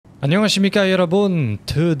안녕하십니까 여러분.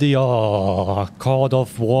 드디어 God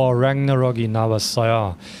of War Ragnarok이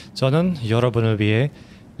나왔어요. 저는 여러분을 위해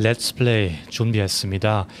렛츠플레이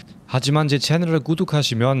준비했습니다. 하지만 제 채널을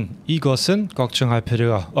구독하시면 이것은 걱정할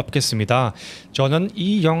필요가 없겠습니다. 저는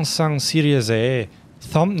이 영상 시리즈에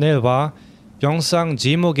썸네일과 영상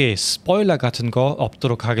제목에 스포일러 같은 거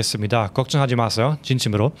없도록 하겠습니다. 걱정하지 마세요.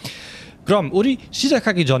 진심으로. 그럼 우리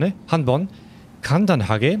시작하기 전에 한번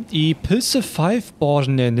간단하게 이 PS5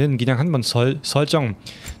 버전에는 그냥 한번 설정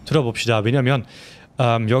들어봅시다. 왜냐면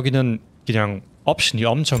여기는 그냥 옵션이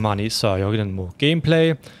엄청 많이 있어요. 여기는 뭐 게임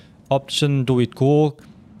플레이 옵션도 있고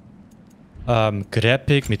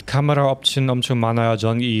그래픽 및 카메라 옵션 엄청 많아요.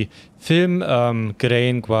 전 이 필름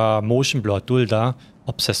그레인과 모션 블러 둘 다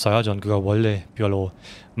없앴어요. 전 그거 원래 별로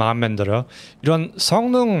마음에 안 들어요. 이런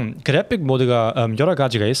성능 그래픽 모드가 여러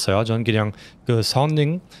가지가 있어요. 전 그냥 그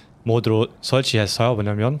성능 모드로 설치했어요.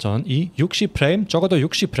 왜냐면 저는 이 60프레임 적어도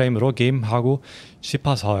 60프레임으로 게임하고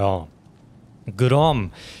싶어서요.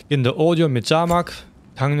 그럼 근데 오디오 및 자막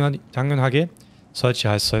당연하게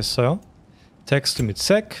설치할 수 있어요. 텍스트 및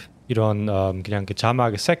색 이런 그냥 그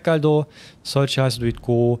자막의 색깔도 설치할 수도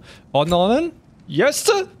있고 언어는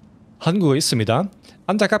yes 한국어 있습니다.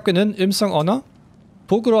 안타깝게는 음성 언어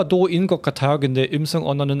독일어도인 것 같아요. 근데 음성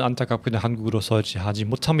언어는 안타깝게는 한국어로 설치하지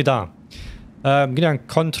못합니다. 그냥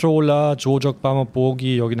컨트롤러 조작 방법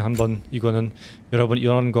보기 여기는 한번 이거는 여러분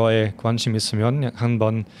이런 거에 관심 있으면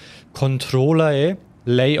한번 컨트롤러의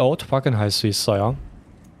레이아웃 확인할 수 있어요.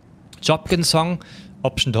 접근성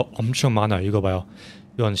옵션도 엄청 많아요. 이거 봐요.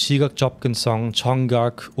 이건 시각 접근성,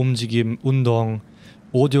 청각, 움직임, 운동,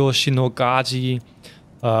 오디오 신호까지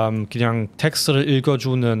그냥 텍스트를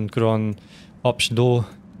읽어주는 그런 옵션도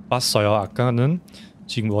봤어요. 아까는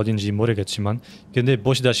지금 어딘지 모르겠지만 근데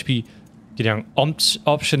보시다시피 그냥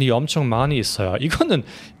옵션이 엄청 많이 있어요. 이거는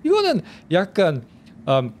약간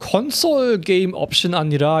콘솔 게임 옵션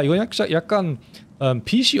아니라 이거 약간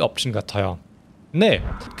PC 옵션 같아요. 네.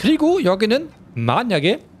 그리고 여기는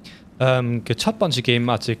만약에 그 첫 번째 게임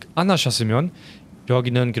아직 안 하셨으면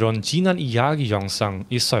여기는 그런 지난 이야기 영상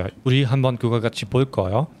있어요. 우리 한번 그거 같이 볼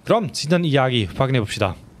거예요. 그럼 지난 이야기 확인해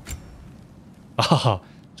봅시다. 아하.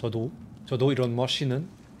 저도 이런 머신은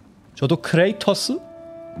저도 크레이토스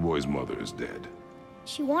The boy's mother is dead.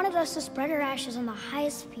 She wanted us to spread her ashes on the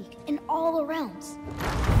highest peak in all the realms.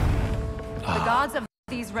 The gods of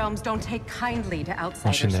these realms don't take kindly to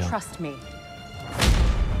outsiders. 멋있네요. Trust me.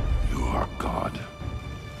 You are God.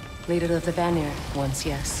 Leader of the Vanir, once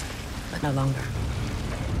yes, but no longer.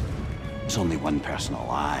 There's only one person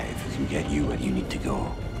alive who can get you where you need to go.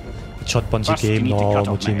 첫 번째 게임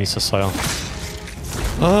너무 재밌었어요.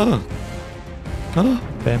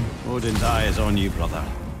 뱀. Odin's eye is on you, brother.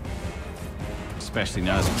 Especially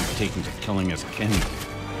now that you've taken to killing his kin.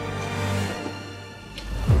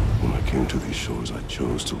 When I came to these shores, I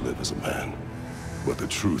chose to live as a man. But the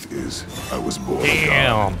truth is, I was born a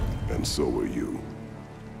Damn. god, and so were you.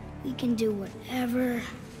 We can do whatever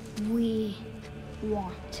we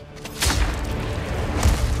want.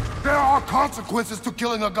 There are consequences to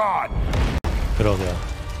killing a god! 그러게요.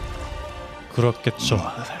 그렇겠죠.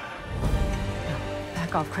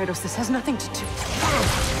 Back off, Kratos. This has nothing to do.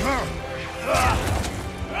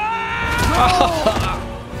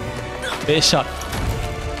 배샷.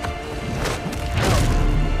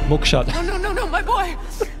 목샷. No, my boy!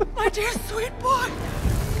 My dear sweet boy!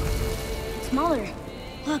 It's Mother.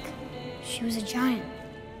 Look, she was a giant.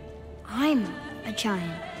 I'm a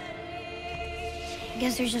giant. I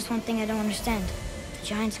guess there's just one thing I don't understand. The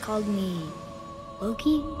giants called me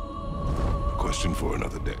Loki? Question for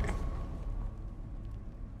another day.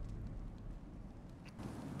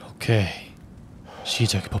 오케이.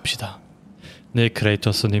 시작해 봅시다. 네,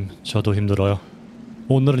 크레이토스님, 저도 힘들어요.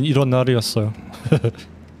 오늘은 이런 날이었어요.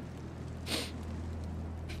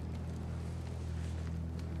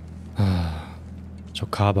 저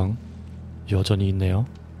가방 여전히 있네요.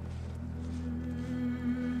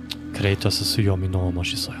 크레이토스 수염이 너무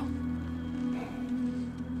멋있어요.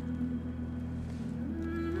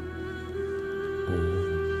 오.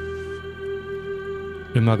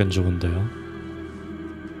 음악은 좋은데요.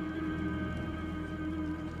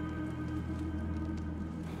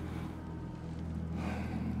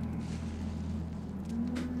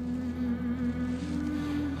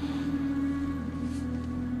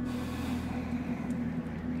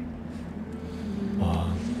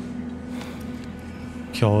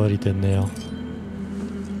 겨울이 됐네요.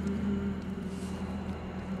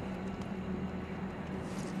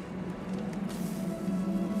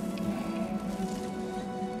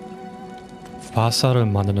 바사를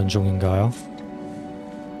만드는 중인가요?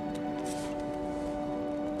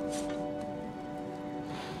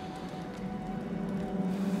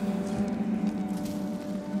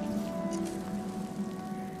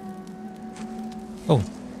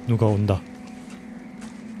 누가 온다.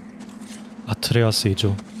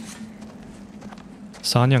 아트레아스이죠.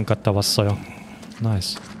 사냥 갔다 왔어요.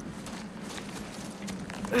 나이스.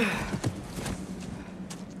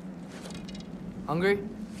 Hungry?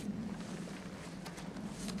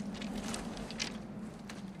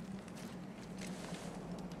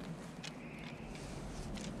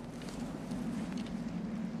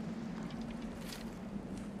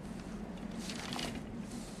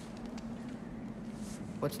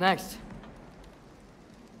 What's next?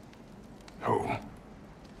 Home.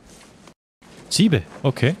 집에.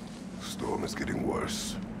 오케이. Storm is getting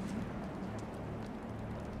worse.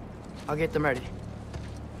 I'll get them ready.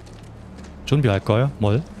 준비할까요?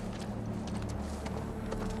 뭘?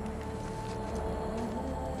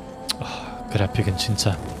 아, 그래픽은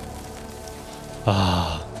진짜.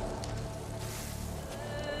 아.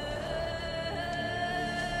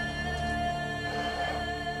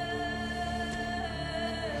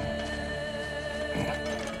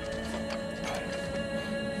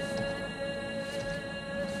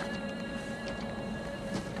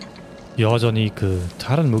 여전히 그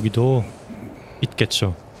다른 무기도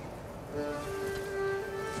있겠죠.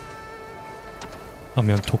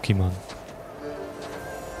 하면 토끼만.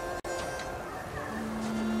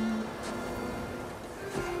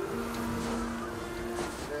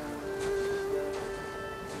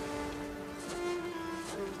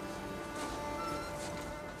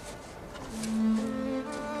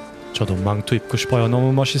 저도 망토 입고 싶어요.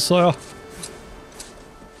 너무 멋있어요.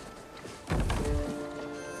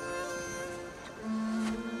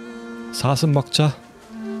 사슴 먹자.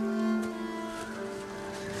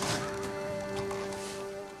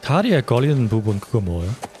 다리에 걸리는 부분 그거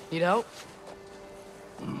뭐예요? Need help?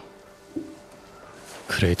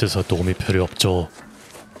 그레이트에서 도움이 필요 없죠.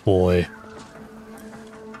 보이.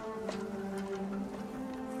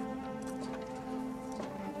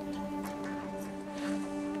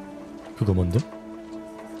 그거 뭔데?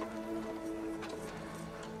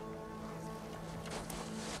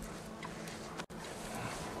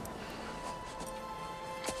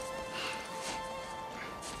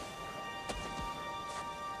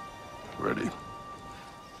 Ready.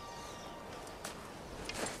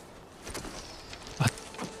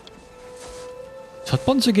 첫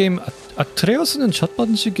번째 게임 아트레어스는 첫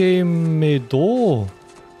번째 게임에도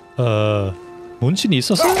문신이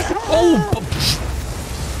있었어? 오우!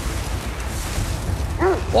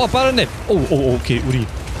 와 빠르네! 오케이 우리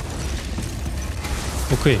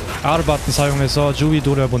오케이 R 버튼 사용해서 주위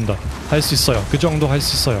돌아본다. 할 수 있어요. 그 정도 할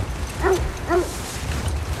수 있어요.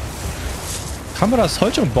 카메라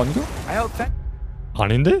설정 번거? I hope that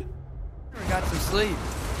아닌데? got some sleep.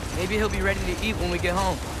 Maybe he'll be ready to eat when we get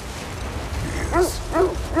home.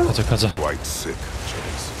 가자. Quite sick,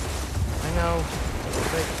 Chase. I know,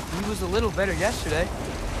 but he was a little better yesterday.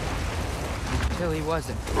 Until he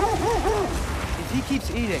wasn't. If he keeps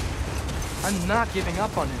eating, I'm not giving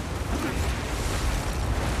up on him.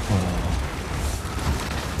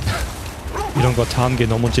 이런 거 다 한 게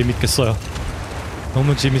너무 재밌겠어요.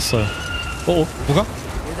 너무 재밌어요. 뭐가?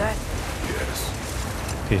 Hear that? Yes.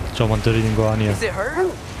 오케이, 저만 들리는 거 아니야. Does it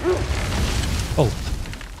hurt?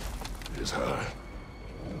 It is her.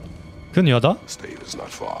 그녀다? State is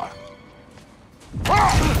not far.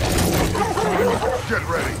 Get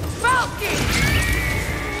ready.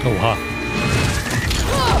 와.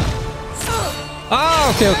 아,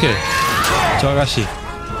 오케이. 저 아가씨.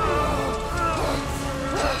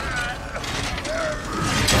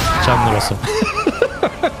 잘 눌렀어.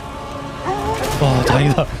 와,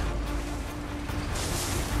 다행이다.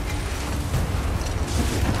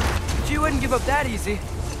 She wouldn't give up that easy,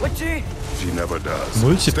 would she? She never does.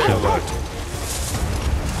 뭘 Stay 짚혀. alert.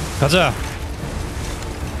 가자.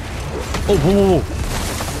 뭐.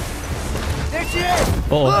 There she is!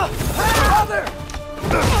 Mother!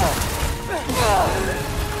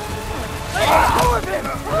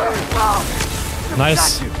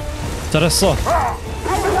 나이스. 잘했어.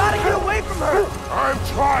 Gotta get away from her! I'm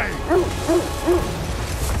trying.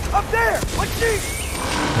 Up there! What's she?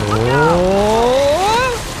 오.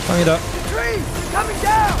 빵이다. Tree! Coming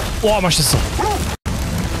down! 와, 맛있어.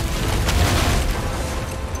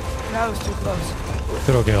 That was too close.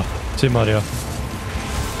 그러게요. 제 말이야.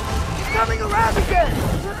 She's coming around again!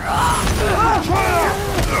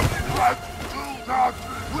 I do not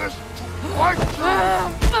wish to fight you.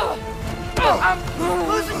 I'm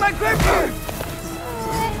losing my grip here!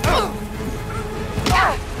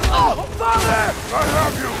 Father! I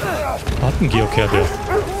have you. 버튼 기억해야 돼요.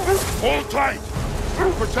 Hold tight.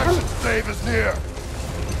 Protection stave is near.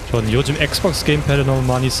 전 요즘 엑스박스 게임패드 너무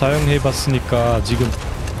많이 사용해봤으니까 지금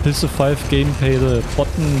플스5 게임패드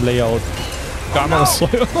버튼 레이아웃 까먹었어요.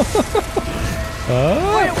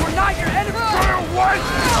 Wait, we're not your enemy.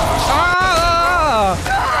 아!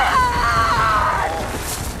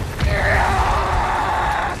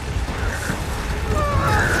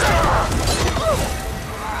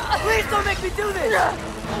 Please don't make me do this.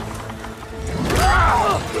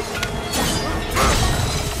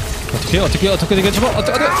 어떻게 되게 잡아?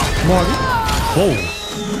 어떻게 뭐하기? 오우.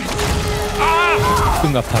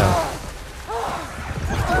 끈 아파요.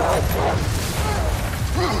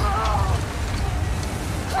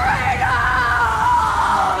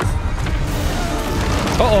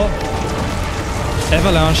 어어.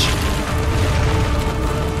 Avalanche.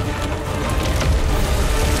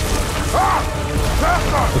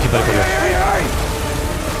 오케이, 빨리 걸려.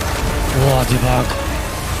 우와, 대박.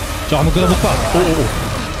 저 아무거나 못 봐. 오오오.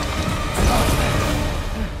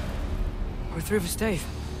 We're through for Stave.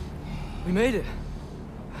 We made it.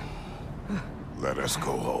 Let us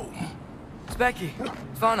go home. It's Becky.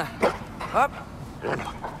 Svana. Up.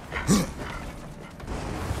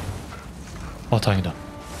 다행이다.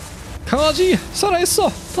 강아지 살아있어.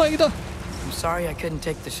 다행이다. I'm sorry I couldn't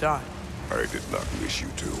take the shot. I did not wish you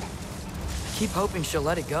to. I keep hoping she'll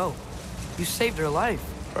let it go. You saved her life.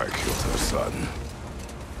 I killed her son.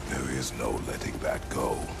 There is no letting that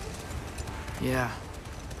go. Yeah.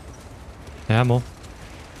 야, 뭐.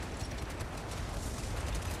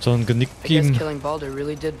 전 그 I guess 느낌. killing Baldur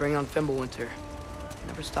really did bring on Fimbulwinter.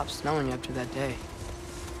 Never stopped snowing after that day.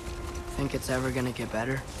 Think it's ever gonna get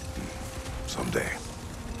better? Someday.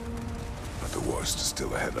 But the worst is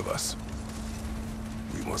still ahead of us.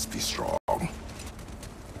 We must be strong.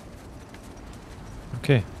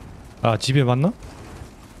 오케이. 아, 집에 맞나?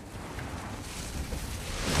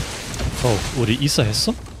 우리 이사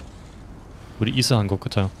했어? 우리 이사한 것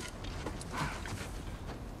같아요.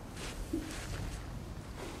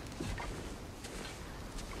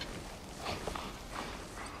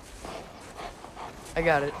 I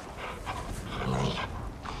got it.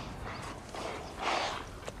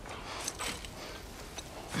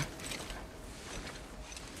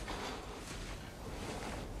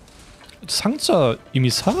 상자 이미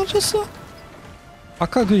사라졌어?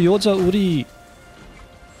 아까 그 여자 우리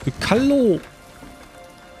그 칼로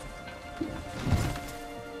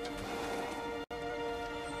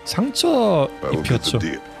상처 입혔죠.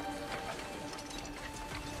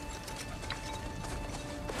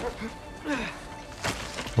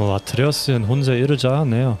 아트레우스는 혼자 일을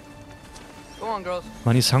잘하네요. Go on, girls.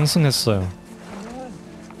 많이 상승했어요.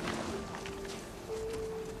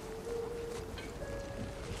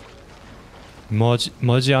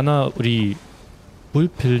 머지않아 우리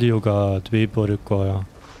불필요가 돼버릴 거야.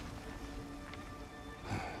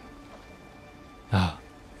 아,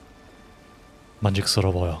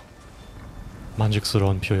 만족스러워요.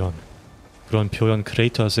 만족스러운 표현. 그런 표현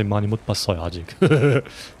크리에이터한테 많이 못 봤어요 아직.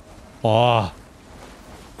 와.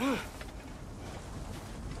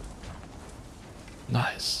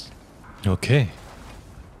 나이스. 오케이.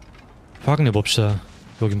 확인해 봅시다.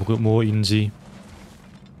 여기 뭐인지.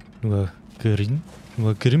 누가 그림?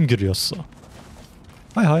 누가 그림 그렸어.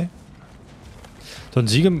 하이. 전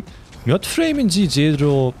지금 몇 프레임인지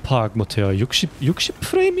제대로 파악 못해요. 60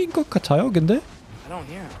 프레임인 것 같아요. 근데? I don't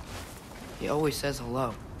hear him. He always says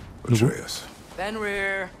hello. Atreus.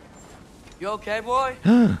 Fenrir. You okay, boy?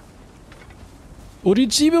 우리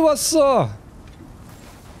집에 왔어.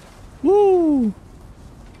 우.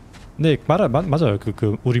 네, 맞아요.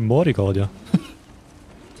 그 우리 머리가 어디야?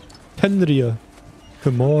 펜리야. 그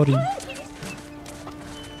머리.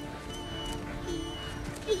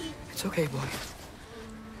 It's okay, boy.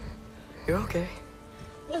 You're okay.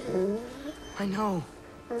 I know.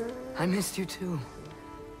 I missed you too.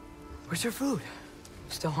 Where's your food?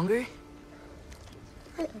 Still hungry?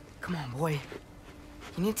 Come on, boy.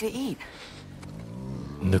 You need to eat.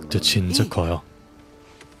 늑대 진짜 커요.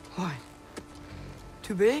 What?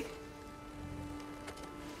 Too big?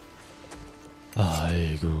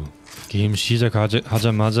 아이고. 게임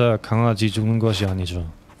시작하자마자 강아지 죽는 것이 아니죠.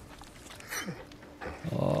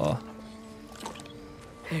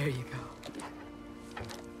 There you go.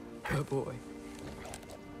 Good boy.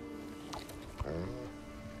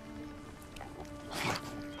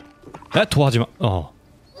 야, 도와지 마.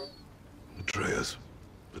 Atreus,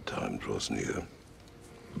 the time draws near.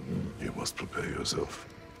 You must prepare yourself.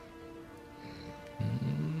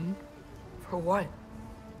 For what?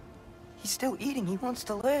 He's still eating. He wants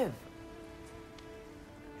to live.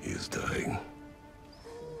 He is dying.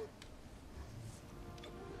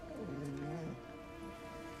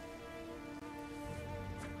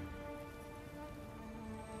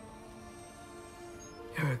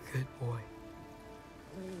 You're a good boy.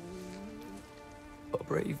 A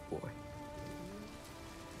brave boy.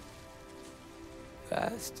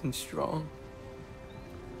 fast and strong.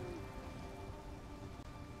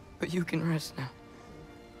 But you can rest now.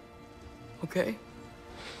 Okay?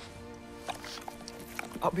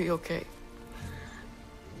 I'll be okay.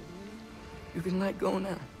 You can let go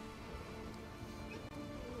now.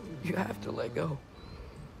 You have to let go.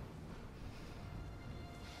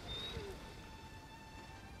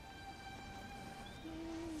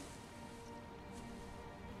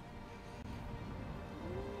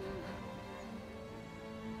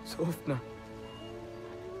 Sofna.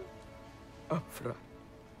 Afra.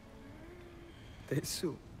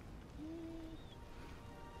 Tesu.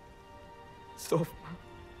 Sofna.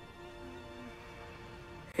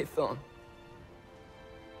 Ethon.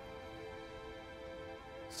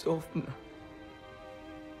 Sofna.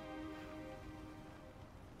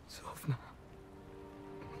 Sofna.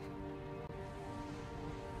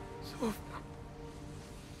 Sofna.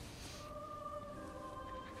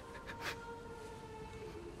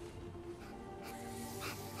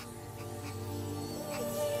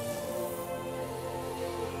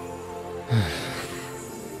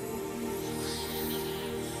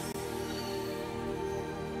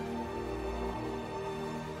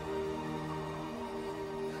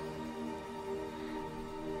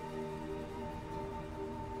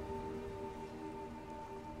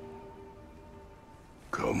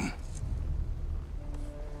 Come.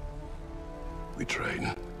 We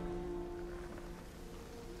train.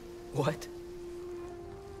 What?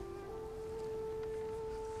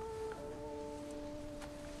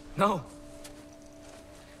 No.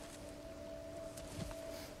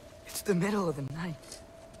 It's the middle of the night.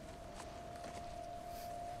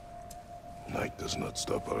 Night does not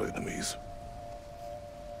stop our enemies.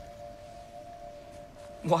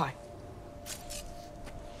 Why?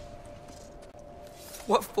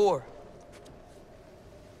 What for?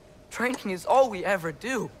 Training is all we ever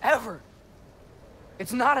do, ever.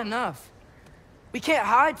 It's not enough. We can't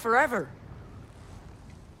hide forever.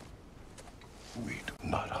 We do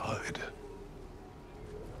not hide.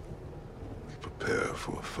 We prepare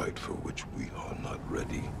for a fight for which we are not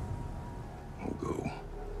ready. We'll go.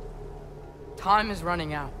 Time is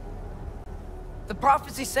running out. The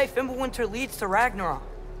prophecies say Fimbulwinter leads to Ragnarok.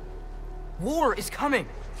 War is coming.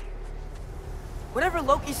 Whatever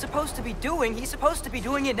Loki's supposed to be doing, he's supposed to be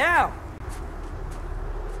doing it now.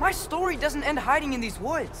 My story doesn't end hiding in these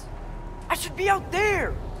woods. I should be out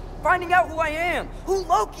there, finding out who I am, who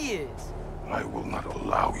Loki is. I will not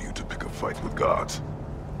allow you to pick a fight with gods.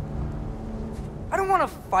 I don't want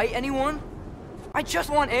to fight anyone. I just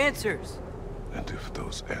want answers. And if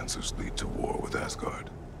those answers lead to war with Asgard?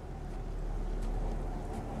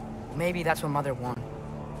 Maybe that's what Mother wanted.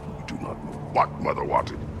 We do not know what Mother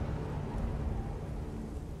wanted.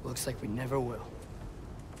 Looks like we never will.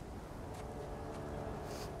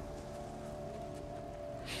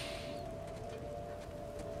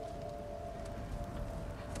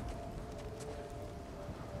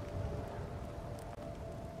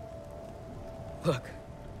 Look.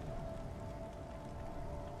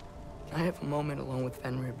 Can I have a moment alone with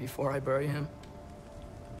Fenrir before I bury him?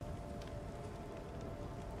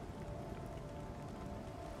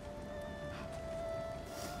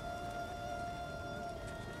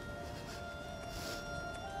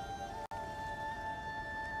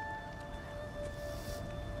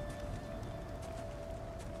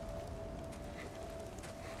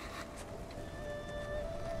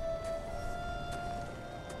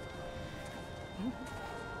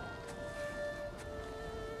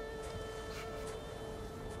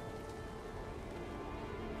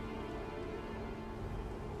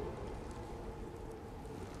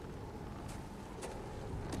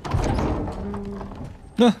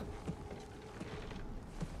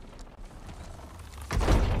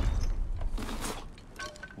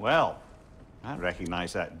 Well, I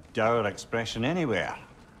recognize that dour expression anywhere.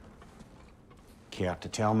 Care to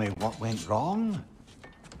tell me what went wrong?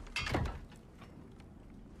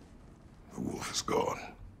 The wolf is gone.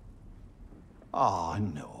 Oh,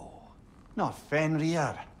 no. Not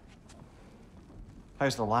Fenrir.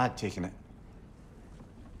 How's the lad taking it?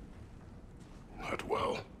 Not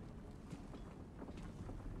well.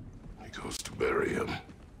 He goes to bury him.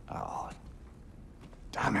 Oh,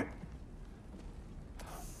 damn it.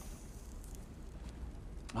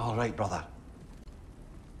 All right, brother.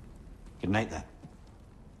 Good night, then.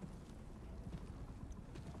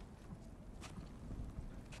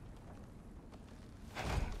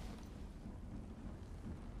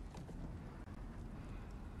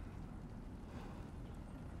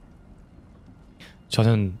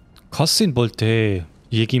 저는 컷신 볼 때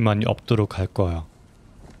얘기만 없도록 할 거야.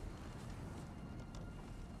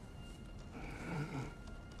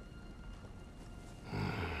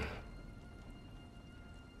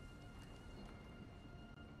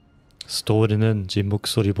 스토리는 제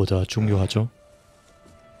목소리보다 중요하죠.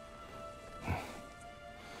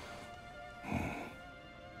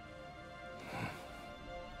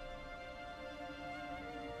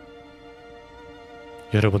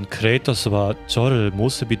 여러분 크레이터스와 저를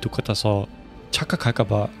모습이 똑같아서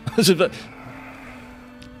착각할까봐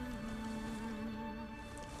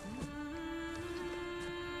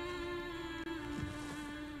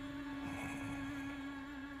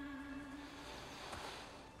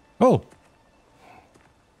오!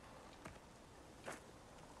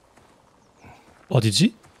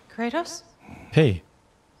 어디지? Kratos? 페이.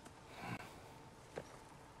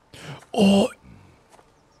 오!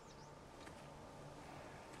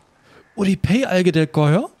 우리 페이 알게 될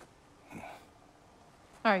거예요?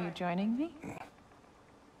 Are you joining me?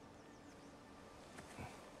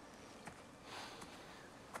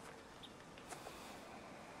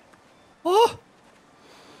 어?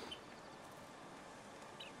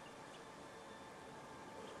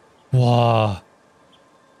 와.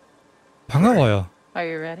 반가워요. Are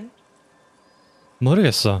you ready?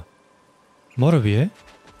 모르겠어. 뭐를 위해?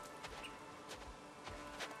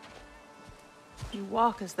 You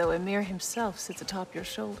walk as though Emir himself sits atop your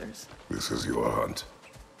shoulders. This is your hunt.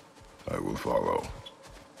 I will follow.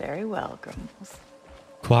 Very well, Grumbles.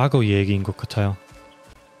 과거 얘기인 것 같아요.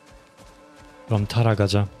 그럼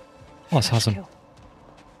타라가자. 사슴. At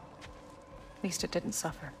least it didn't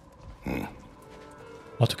suffer.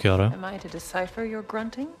 어떻게 알아요? Am I to decipher your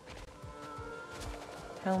grunting?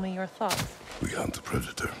 Tell me your thoughts. We hunt the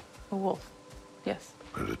predator. A wolf. Yes.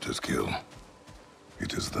 Predators kill.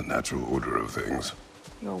 It is the natural order of things.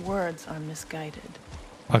 Your words are misguided.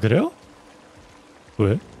 아 그래요?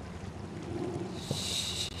 왜?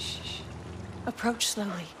 Approach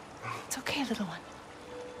slowly. It's okay, little one.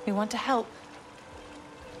 We want to help.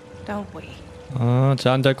 Don't we?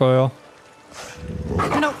 자 안 될 거예요.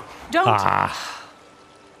 No, don't. 아,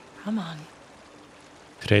 Come on.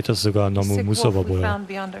 크레이터스가 너무 Sick 무서워 wolf we 보여. found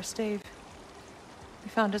beyond our stave. We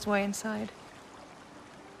found his way inside.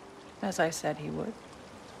 As I said he would.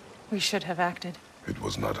 We should have acted. It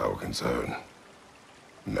was not our concern.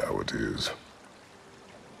 Now it is.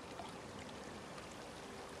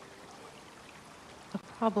 The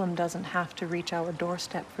problem doesn't have to reach our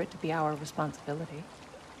doorstep for it to be our responsibility.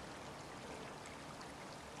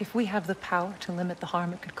 If we have the power to limit the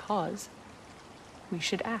harm it could cause, we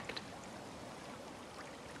should act.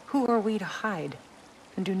 Who are we to hide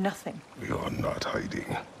and do nothing? We are not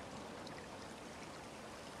hiding.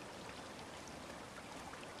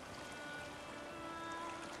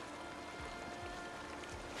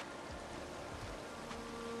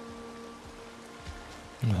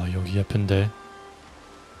 여기 예쁜데.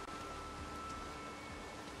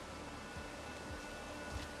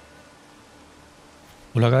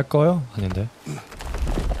 올라갈 거요? 아닌데.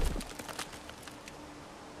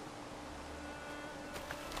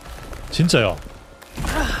 진짜요?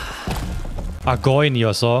 아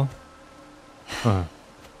거인이어서.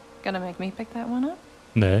 Gonna make me pick that one up?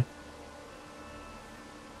 네.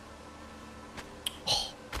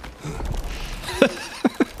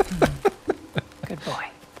 Good boy.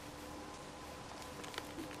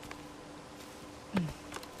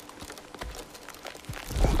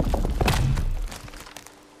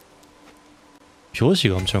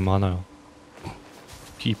 표시가 엄청 많아요.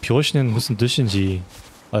 이 표시는 무슨 뜻인지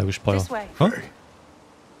알고 싶어요. This way.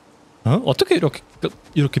 어떻게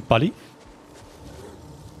이렇게 빨리?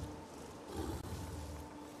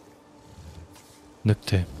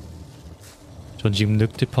 늑대. 전 지금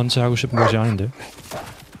늑대 펀치 하고 싶은 것이 아닌데.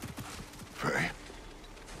 Faye.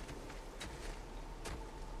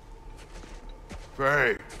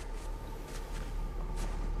 Faye.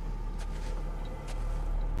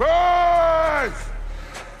 Faye!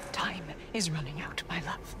 Time is running out, my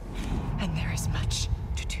love. And there is much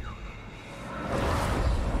to do.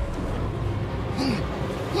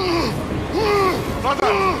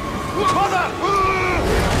 Mother! Mother!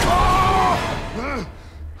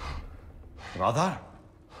 Brother?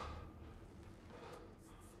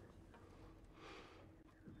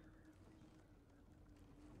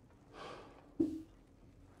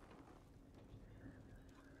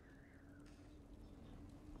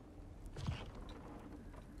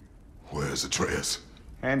 Where's Atreus?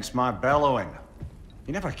 Hence my bellowing.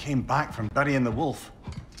 He never came back from burying the wolf.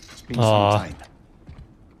 It's been Aw. some time.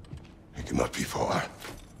 He cannot be far.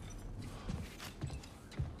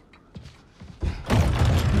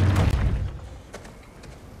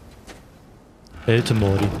 벨트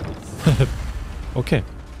머리. 오케이.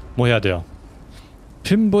 뭐 해야 돼요?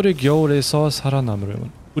 핀볼의 겨울에서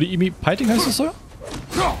살아남으려면 우리 이미 파이팅 했었어요?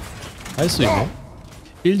 할 수 있네.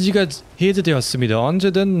 일지가 해제되었습니다.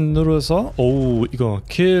 언제든 눌러서 오 이거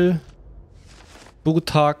킬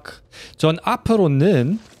부탁. 전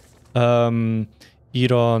앞으로는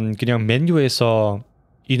이런 그냥 메뉴에서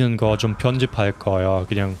있는 거 좀 편집할 거예요.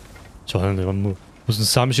 그냥 저는 무슨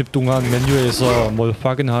 30 동안 메뉴에서 뭘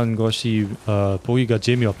확인한 것이 보기가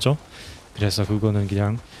재미없죠. 그래서 그거는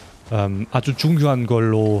그냥 아주 중요한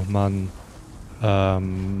걸로만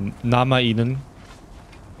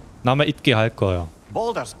남아있게 할 거예요.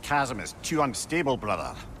 Baldur's chasm is too unstable,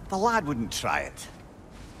 brother. The lad wouldn't try it.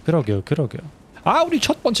 그러게요. 아 우리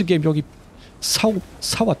첫 번째 게임 여기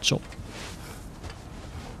사왔죠.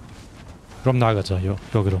 그럼 나가자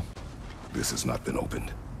여기로. This has not been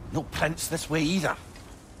opened. No prints this way either.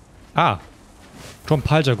 아 그럼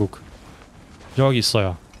발자국 여기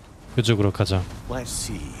있어요. 그쪽으로 가자. Let's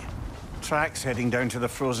see. Tracks heading down to the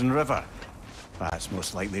frozen river. That's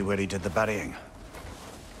most likely where he did the burying.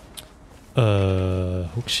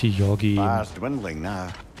 혹시 여기 Fire's dwindling now.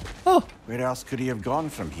 Where else could he have gone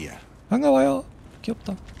from here? 반가워요.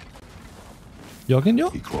 귀엽다.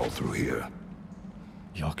 여긴요? He crawled through here.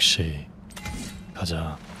 역시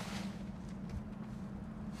가자.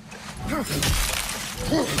 You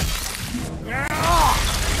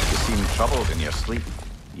seem troubled in your sleep,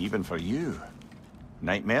 even for you.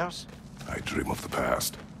 Nightmares? I dream of the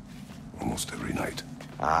past. Almost every night.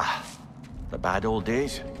 Ah, the bad old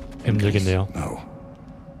days? 힘들겠네요. No.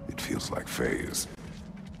 It feels like Faye is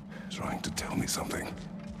trying to tell me something.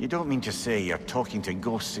 You don't mean to say you're talking to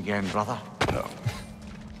ghosts again, brother? No.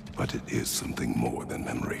 But it is something more than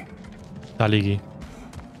memory. 달리기.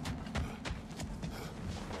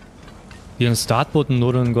 그냥 스타트 버튼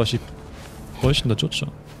누르는 것이 훨씬 더 좋죠.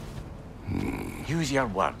 Use your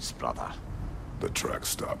words, brother. The tracks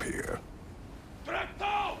stop here.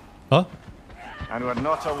 어? And we're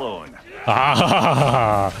not alone.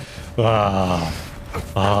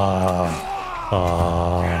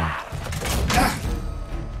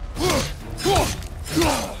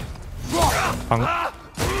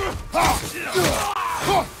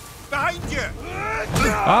 Behind you!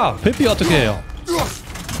 아, 페피 어떻게 해요?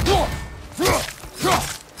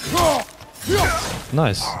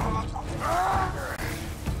 나이스.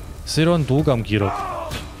 새로운 도감 기록.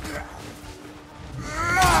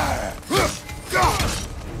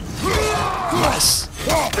 나이스.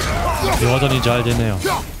 여전히 잘 되네요.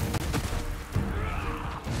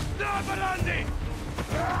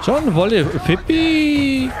 전 원래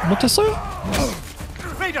페피 못했어요?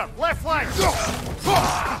 Raider, left flank!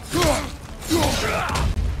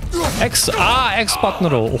 X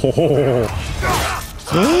버튼으로. 오호호호.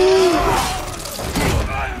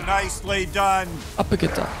 Nicely done.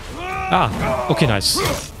 아프겠다. 아, 오케이 나이스.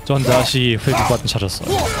 전 다시 회복 버튼 찾았어요.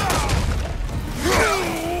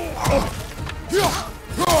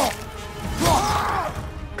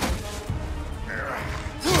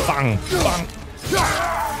 빵.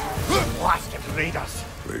 Blasted raiders.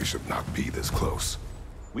 They should not be this close.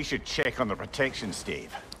 We should check on the protection stave.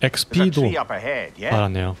 There's a XP도 tree up ahead, yeah?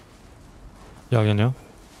 알았네요. 여기는요?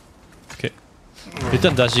 오케이.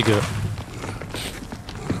 일단 다시 그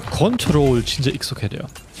컨트롤 진짜 익숙해야 돼요.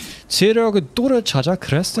 재료를 또 찾아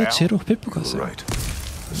그랬을 때 재료 회복하세요. You're right.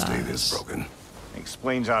 The stave is broken.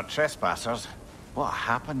 Explains our trespassers. What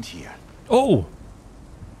happened here? 오!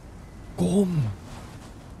 곰.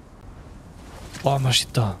 와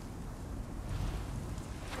맛있다.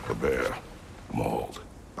 A bear. Mauled.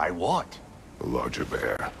 By what? A larger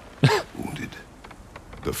bear. Wounded.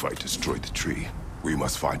 The fight destroyed the tree. We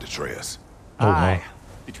must find Atreus. Aye.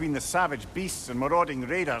 Between the savage beasts and marauding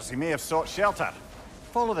raiders, he may have sought shelter.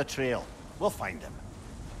 Follow the trail. We'll find him.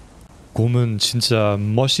 곰은 진짜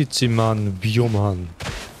멋있지만 위험한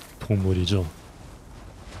동물이죠.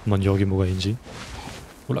 한번 여기 뭐가 있는지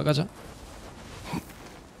올라가자.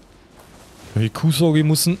 여기 구석이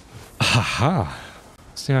무슨 하하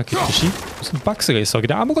생각했듯이 무슨 박스가 있어.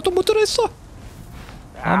 그냥 아무것도 못 들어있어.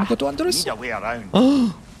 아무것도 안 들어있어. Need a way around.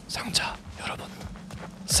 상자 여러분.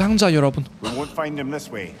 상자 여러분. We won't find him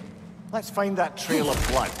this way. Let's find that trail of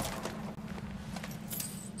blood.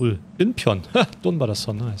 물 은편. 돈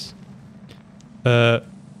받았어. 나이스.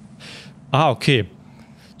 오케이.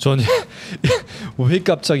 저는 왜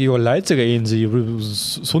갑자기 이거 라이트가 있는지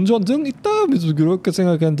손전등 있다? 그렇게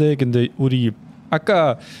생각했는데 근데 우리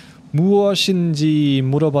아까 무엇인지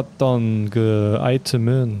물어봤던 그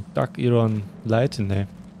아이템은 딱 이런 라이트네.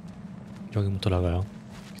 여기부터 나가요.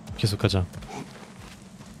 계속하자.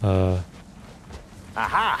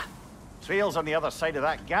 Aha! Trail's on the other side of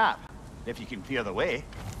that gap, if you can clear the way.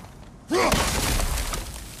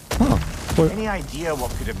 Any idea what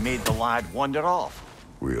could have made the lad wander off?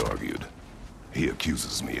 We argued. He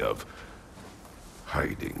accuses me of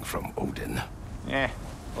hiding from Odin.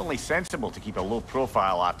 Only sensible to keep a low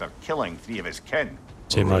profile after killing 3 of his kin.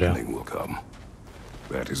 A reckoning will come.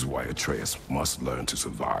 That is why Atreus must learn to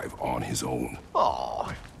survive on his own. Oh,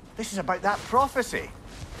 this is about that prophecy.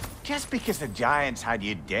 Just because the giants had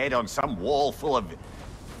you dead on some wall full of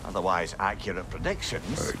otherwise accurate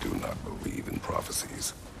predictions. I do not believe in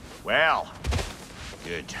prophecies. Well,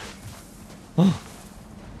 good.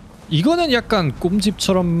 이거는 약간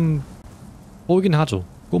꿈집처럼 보이긴 하죠.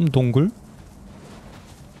 꿈 동굴?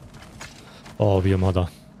 위험하다.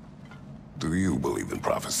 Do you believe in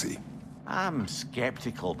prophecy? I'm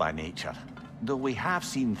skeptical by nature, though we have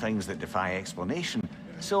seen things that defy explanation.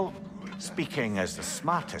 So, speaking as the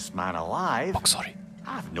smartest man alive, 목소리.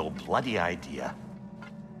 I've no bloody idea.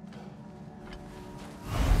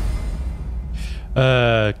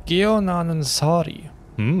 깨어나는 서리.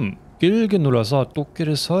 길게 눌러서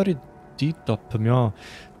토끼를 서리 뒤덮으며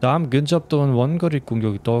다음 근접도는 원거리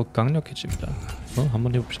공격이 더욱 강력해집니다.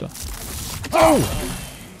 한번 해봅시다.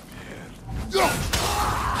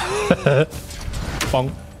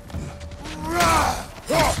 뻥.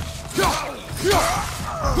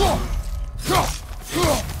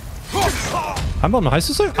 한 번만 할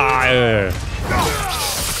수 있어요? 예.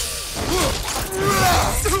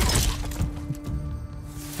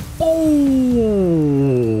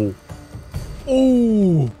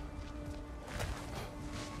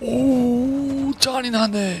 오,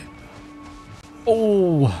 잔인하네.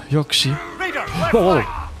 오, 역시. 오.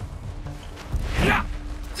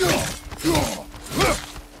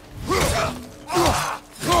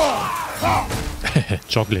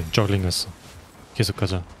 저글링 했어. 계속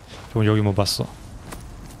가자. 그럼 여기 뭐 봤어?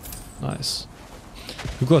 나이스.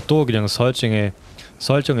 그것도 그냥 설정에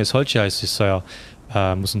설치할 수 있어요.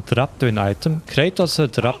 무슨 드랍된 아이템?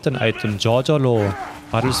 크레이터스 드랍된 아이템 저절로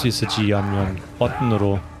받을 수 있을지 아니면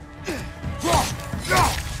버튼으로.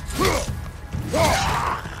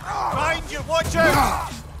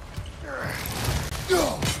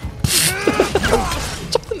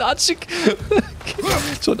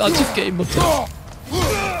 전 아직 게임 못해.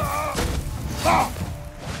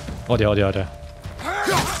 어디야.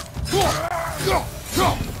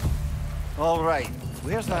 All right,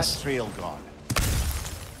 where's that trail gone?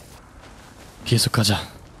 계속 가자.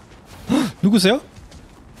 누구세요?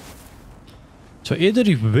 저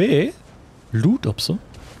애들이 왜 룻 없어?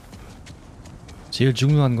 제일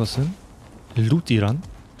중요한 것은 룻이란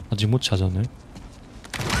아직 못 찾았네.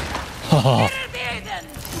 하하.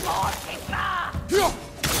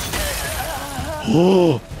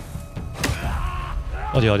 오.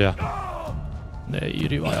 어디야? 네,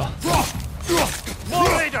 이리 와요.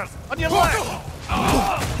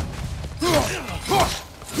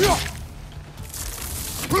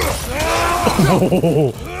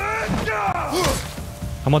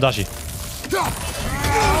 한 번 다시.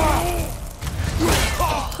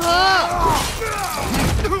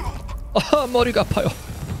 머리가 아파요.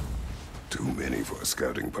 Too many for a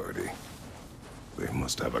scouting party. They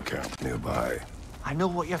must have a camp nearby. I know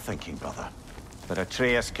what you're thinking, brother. But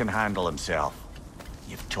Atreus can handle himself.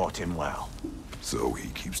 You've taught him well. So he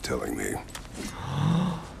keeps telling me.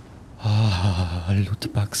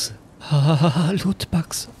 루트박스.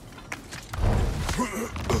 루트박스.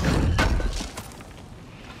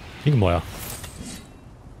 이거 뭐야?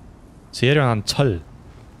 세련한 철.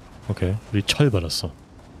 오케이, 우리 철 받았어.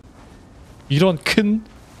 이런 큰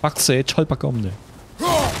박스에 철밖에 없네.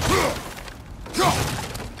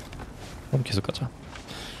 그럼 계속 가자.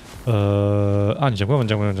 아니 잠깐만.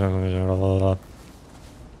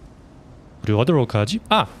 우리 어디로 가지?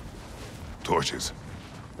 Torches.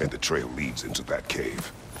 And the trail leads into that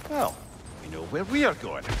cave. Well, we know where we are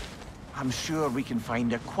going. I'm sure we can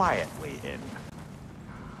find a quiet way in.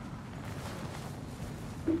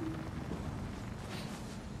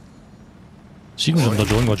 지금 좀 더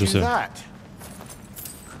좋은 거 주세요.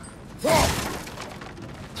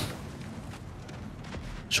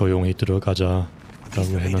 조용히 들어가자라고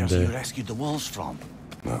했는데.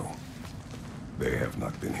 No, they have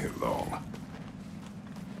not been here long.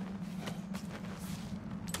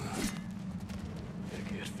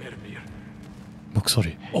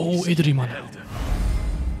 목소리. 오, 애들이 많아.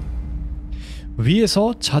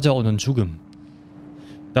 위에서 찾아오는 죽음.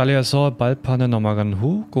 달려서 발판을 넘어간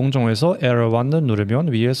후 공중에서 에러완을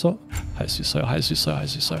누르면 위에서 할 수 있어요.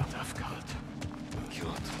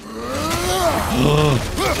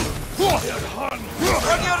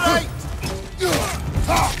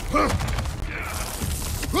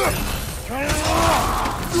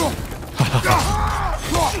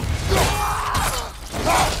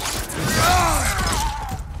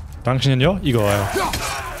 당신은요? 이거 와요.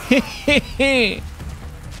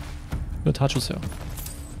 이거 다 주세요.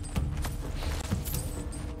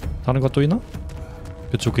 다른 것도 있나?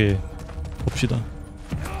 그쪽에 봅시다.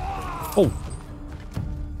 오!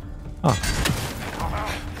 아.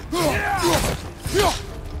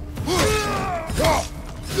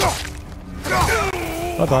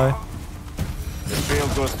 바이바이. The trail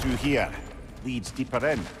goes through here. Leads deeper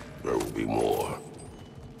in. There will be more.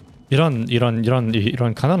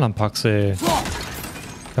 이런 가난한 박스에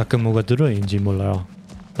가끔 뭐가 들어있는지 몰라요.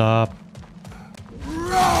 다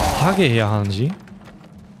하게 해야 하는지.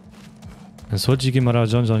 솔직히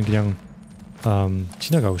말하자면 저는 그냥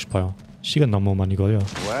지나가고 싶어요. 시간 너무 많이 걸려.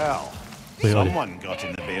 Well, Wait, someone got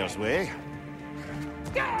in the bear's way.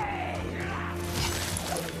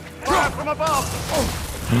 Fire from above!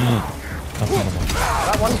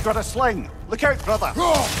 That one's got a sling. Look out, brother.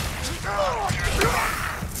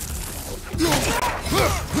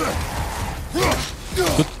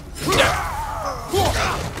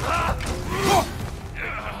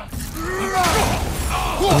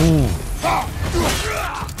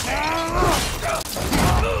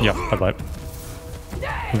 야, 바이바이.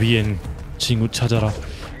 위엔 친구 찾아라.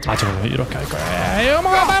 아, 저는 이렇게 할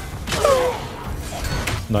거야.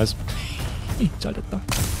 나이스. 잘됐다.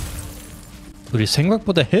 우리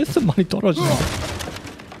생각보다 헬스 많이 떨어지는데.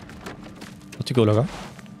 어떻게 올라가?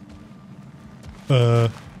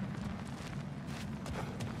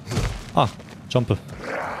 아, 점프.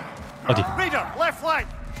 어디? Raider, left flank.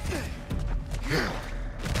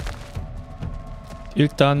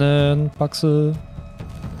 일단은 박스.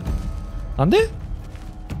 안 돼?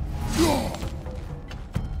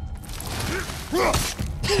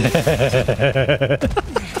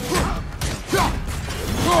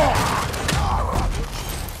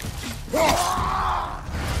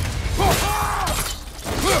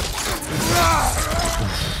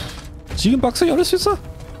 지금 박스 열을 수 있어?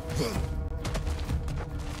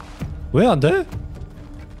 왜 안 돼?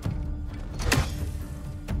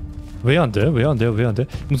 왜 안 돼? 왜 안 돼? 왜 안 돼?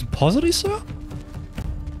 무슨 퍼즐이 있어요?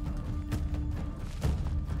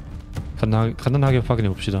 간단하게 확인해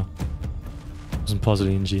봅시다. 무슨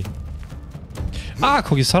퍼즐인지. 아,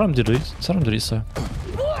 거기 사람들이 있어요.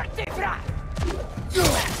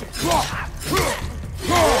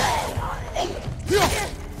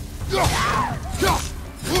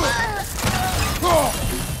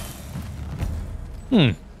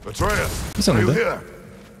 이상한데?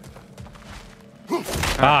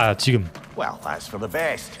 아, 지금. Well, that's for the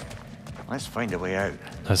best. Let's find a way out.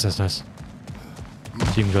 나이스.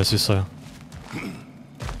 지금 갈 수 있어요.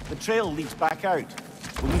 The trail leads back out.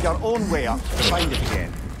 We need our own way up to find it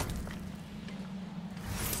again.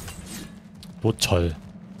 모철.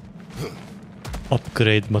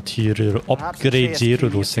 업그레이드로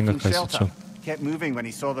생각할 수 있죠. Kept moving when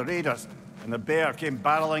he saw the raiders, and the bear came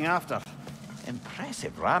barreling after.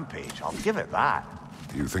 Impressive rampage, I'll give it that.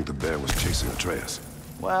 Do you think the bear was chasing Atreus?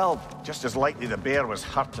 Well, just as likely the bear was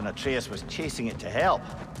hurt and Atreus was chasing it to help.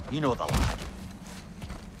 You know the lad.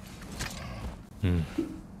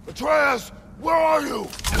 Atreus, where are you?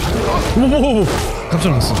 오오오, 깜짝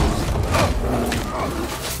놀랐어.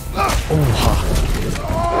 오하.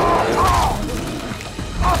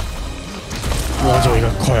 와, 저기가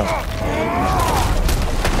커요.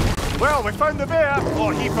 Well, we found the bear,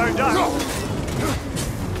 or he found us.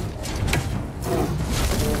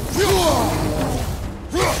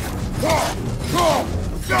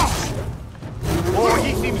 Oh,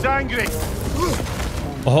 he seems angry.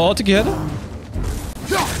 어떻게 해야 돼?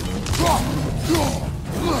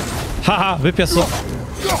 하하, 왜 뺐어?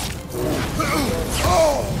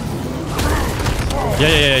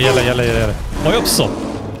 야야야야야야야야. 어이없어.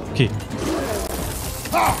 오케이.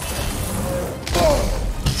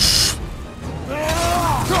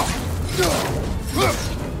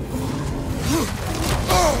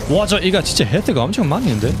 와, 저 이가 진짜 헤드가 엄청 많이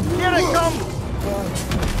있는데?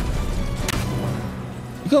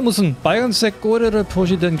 이거 무슨 빨간색 꼬리를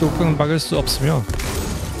표시된 독병 막을 수 없으며.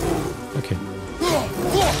 오케이.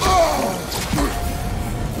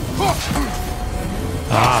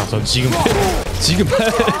 아, 전 지금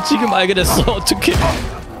알게 됐어. 어떻게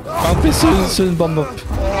방패 쓰는 방법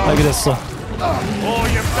알게 됐어. Oh,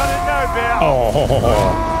 you've done it now,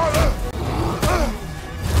 bear.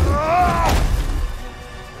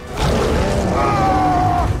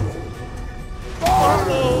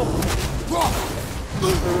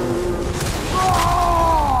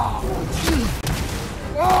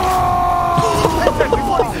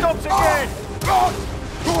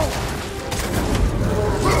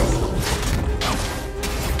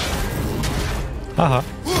 하하,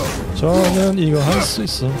 저는 이거 할 수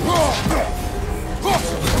있어.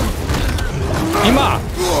 이마!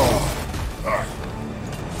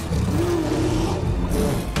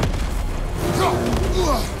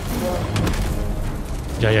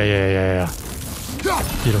 야야야야야야.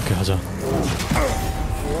 이렇게 하자.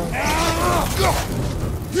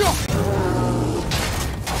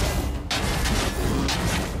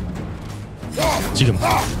 지금.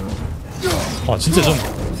 진짜 좀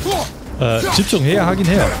집중해야 하긴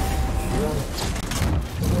해요.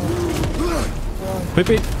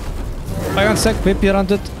 삐삐. 빨간색 삐삐란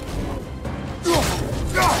듯.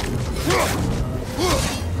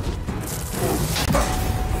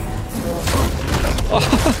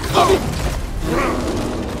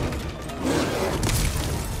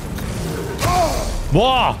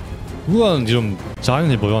 와! 그건 좀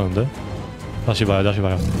잔인해 보였는데? 다시 봐요.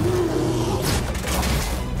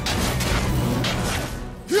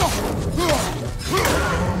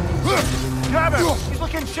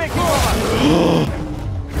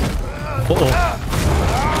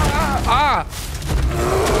 아!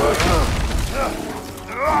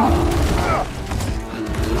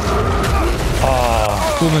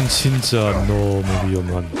 꿈은 진짜 너무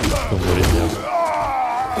위험한 동물이야.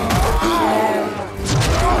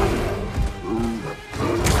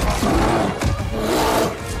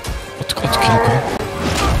 어떻게 할 거야?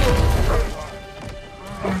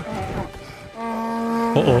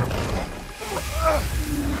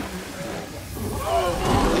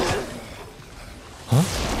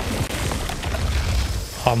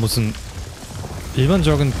 무슨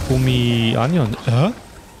일반적인 꿈이 아니었네.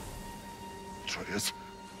 Atreus!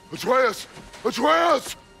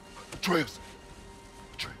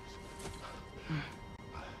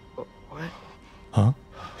 What? Huh?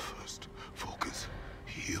 First, focus.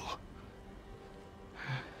 Heal.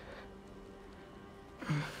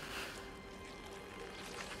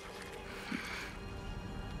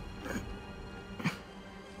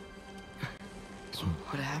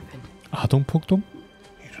 What happened? 아동 폭동?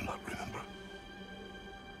 You do not remember.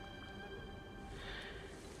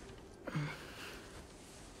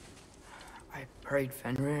 I prayed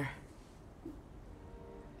Fenrir.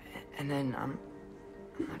 And then I'm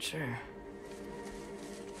not sure.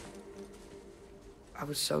 I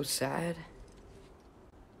was so sad.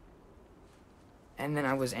 And then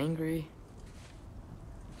I was angry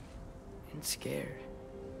and scared.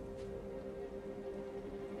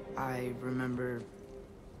 I remember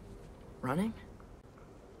running.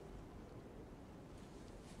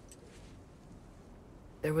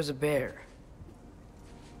 There was a bear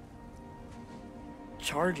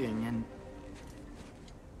charging, and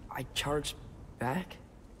I charged back.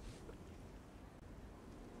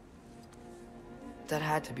 That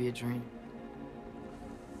had to be a dream.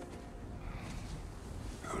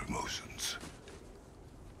 Your emotions.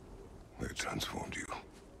 They transformed you.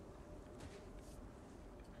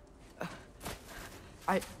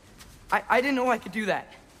 I didn't know I could do that.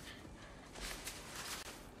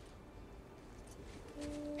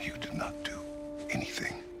 You did not do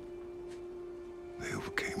anything. They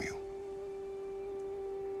overcame you.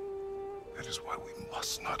 That is why we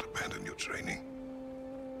must not abandon your training.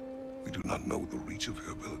 We do not know the reach of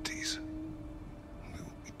your abilities. They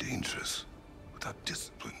will be dangerous without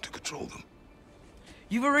discipline to control them.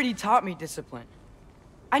 You've already taught me discipline.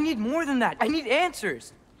 I need more than that. I need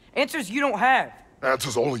answers. Answers you don't have.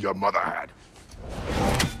 Answers only your mother had.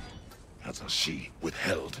 Answers she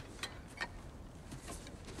withheld.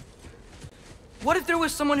 What if there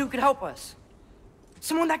was someone who could help us?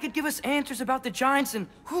 Someone that could give us answers about the giants and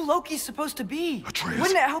who Loki's supposed to be. Atreus.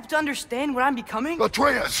 Wouldn't it help to understand what I'm becoming?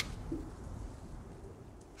 Atreus!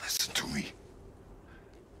 Listen to me.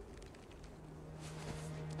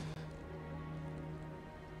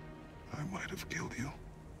 I might have killed you.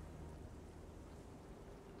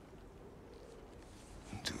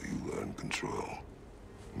 Until you learn control,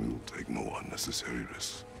 we will take no unnecessary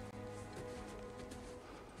risks.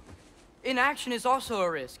 Inaction is also a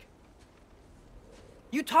risk.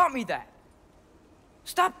 You taught me that.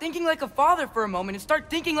 Stop thinking like a father for a moment and start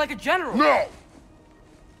thinking like a general. No!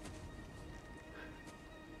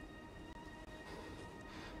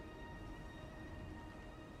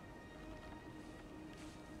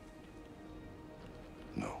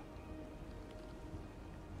 No.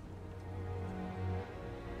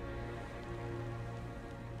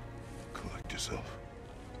 Collect yourself.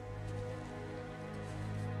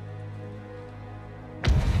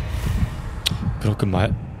 그렇게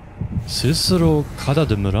스스로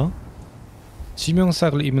가다듬으라?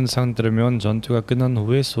 지명삭을 입은 상태라면 전투가 끝난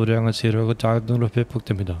후에 소량을 치료하고 자동으로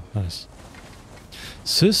회복됩니다.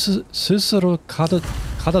 스스로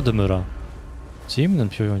가다듬으라. 재밌는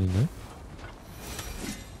표현이네.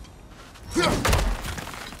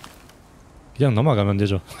 그냥 넘어가면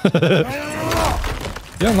되죠.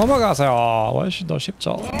 그냥 넘어가세요. 훨씬 더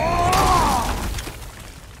쉽죠.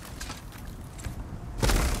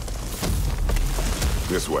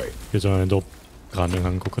 This way. 예전에도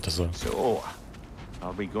가능한 것 같아서. So,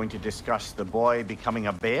 are we going to discuss the boy becoming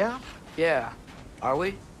a bear? Yeah. Are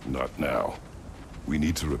we? Not now. We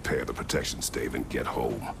need to repair the protection stave and get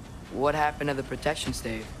home. What happened to the protection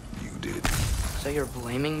stave? You did. So you're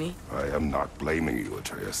blaming me? I am not blaming you,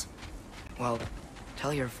 Atreus. Well,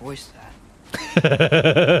 tell your voice that.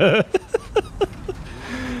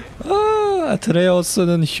 아,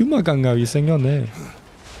 아트레우스는 휴머 감각이 생겼네.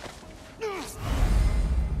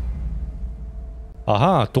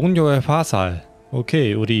 아하, 동료의 화살.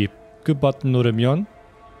 오케이, 우리 그 버튼 누르면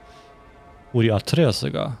우리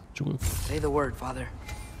아트레우스가 죽을. Say the word, father.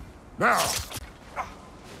 Now!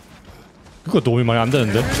 그거 도움이 많이 안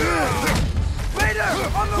되는데.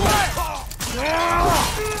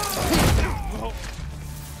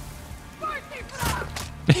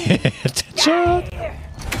 대천.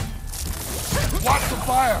 Watch the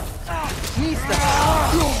fire!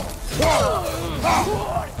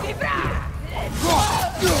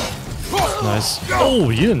 나이스.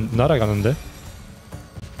 오, 얘는 날아가는데.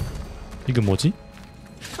 이게 뭐지?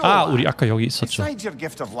 아, 우리 아까 여기 있었죠. Besides your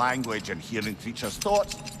gift of language and hearing creatures'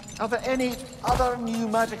 thoughts, are there any other new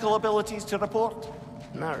magical abilities to report?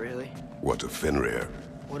 Not really. What of Fenrir?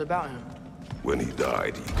 What about him? When he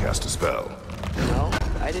died, he cast a spell. No,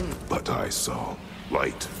 I didn't. But I saw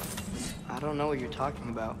light. I don't know what you're talking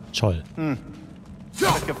about. 절.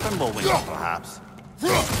 Like a thimblewing, perhaps.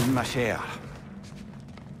 In my share.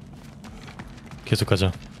 계속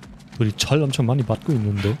가자. 우리 절 엄청 많이 받고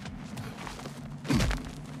있는데.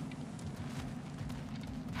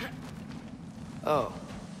 Oh,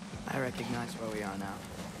 I recognize where we are now.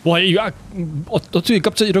 와, 이거 어떻게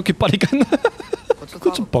갑자기 이렇게 빨리 갔나? What's with 그거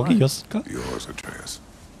all 좀 the blood? 버기였을까? Yours, Atreus.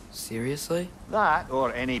 Seriously? That,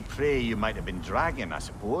 or any prey you might have been dragging, I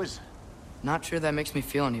suppose. Not sure that makes me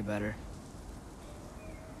feel any better.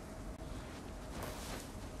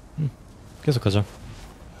 계속 가자.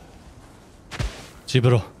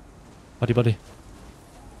 집으로. 바리바리.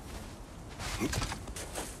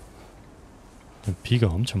 비가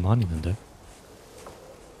엄청 많이 있는데.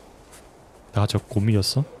 나 저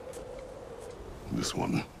곰이었어? This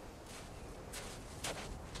one.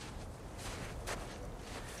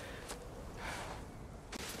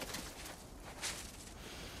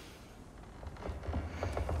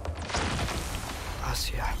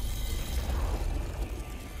 아시아.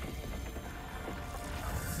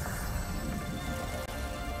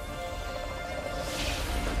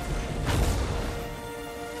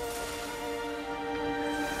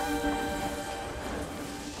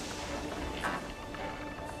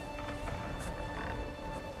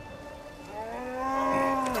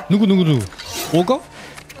 누구? 오가?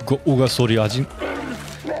 그거 오가 소리 아직.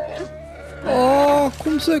 아,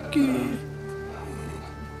 곰새끼.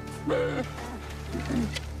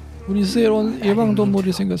 우리 새로운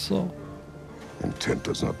예방동물이 생겼어. Intent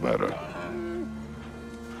does not matter.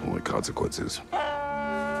 Only consequences.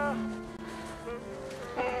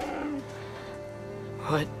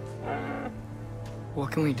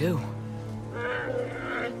 What can we do?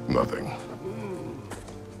 Nothing.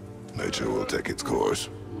 Nature will take its course.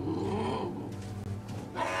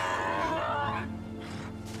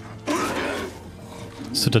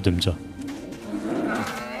 쓰다듬자.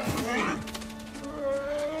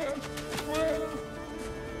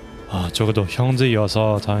 아, 적어도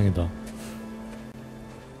형제여서 다행이다.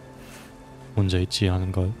 문제 있지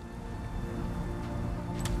않은 걸.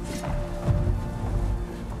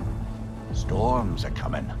 Storms are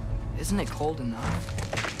coming. Isn't it cold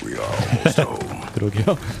enough? We are almost home.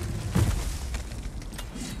 그러게요.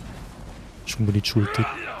 충분히 추울 듯.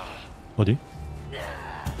 어디?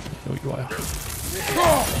 여기 와요.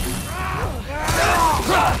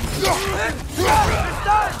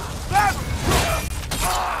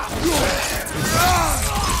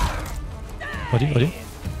 어디?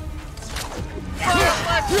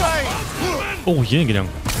 오, 얘는 그냥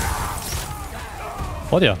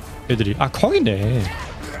어디야? 애들이 아, 거기네.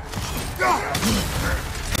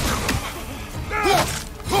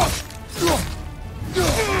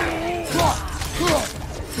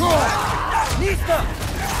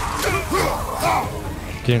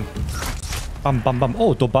 그냥 빰빰빰.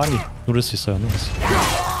 오, 또 많이 누를 수 있어요.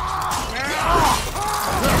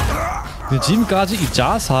 근데 지금까지 이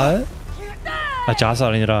자살,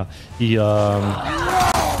 자살 아니라 이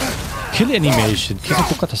킬 애니메이션 계속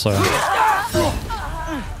똑같았어요.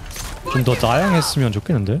 좀 더 다양했으면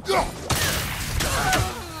좋겠는데.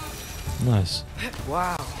 나이스.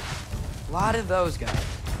 Wow. A lot of those guys.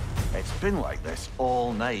 It's been like this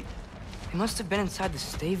all night. They must have been inside the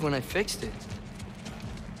stave when I fixed it.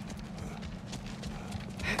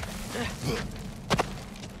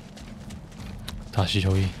 다시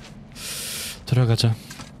여기 들어가자.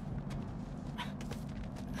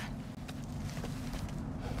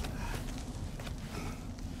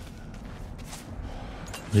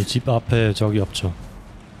 우리 집 앞에 저기 없죠.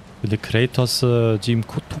 근데 크레이터스 지금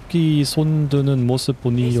토끼 손 드는 모습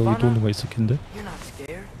보니 여기 도는 거 있을 텐데. You're not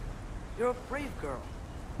scared. You're a brave girl.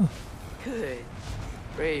 Good.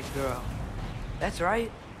 Brave girl. That's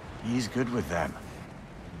right. He's good with them.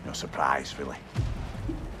 No surprise, really.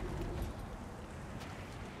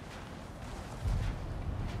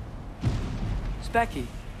 Specky,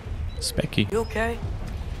 스펙이 you okay?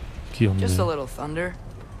 귀엽네. Just a little thunder.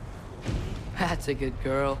 That's a good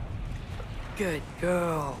girl. Good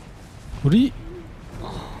girl. 우리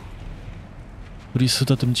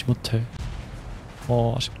쓰다듬지 못해.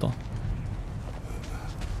 아쉽다.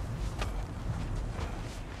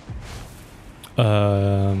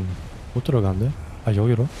 못 들어간대. 아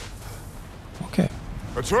여기로? 오케이.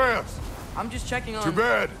 Atreus! I'm just checking on. To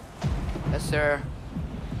bed! Yes, sir.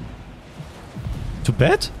 To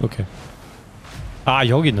bed? 오케이. 아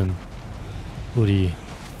여기는 우리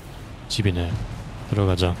집이네.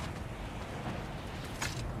 들어가자.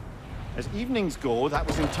 As evenings go, that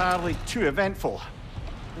was entirely too eventful.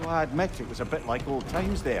 Though I admit it was a bit like old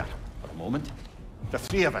times there, for a moment. The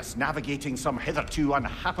three of us navigating some hitherto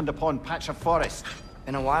unhappened upon patch of forest.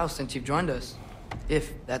 Been a while since you've joined us,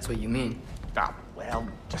 if that's what you mean. Ah, well,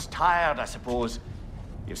 just tired, I suppose.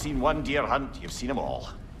 You've seen one deer hunt, you've seen them all.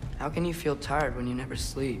 How can you feel tired when you never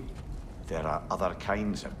sleep? There are other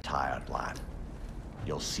kinds of tired, lad.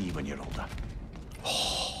 You'll see when you're older.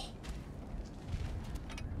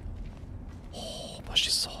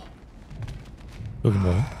 맛있어. 여기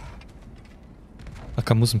뭐야?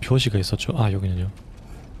 아까 무슨 표시가 있었죠? 아 여기는요.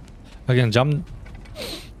 아 그냥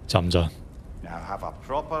잠자. Now have a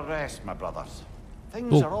proper rest, my brothers.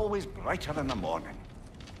 Things are always brighter in the morning.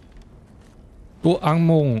 또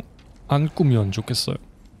악몽 안 꾸면 좋겠어요.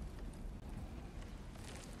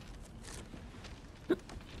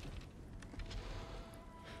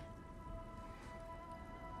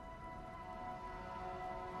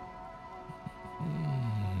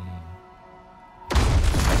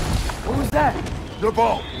 What was that? The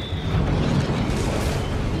ball!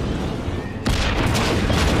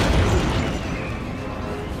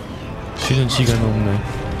 쉬는 시간 없네.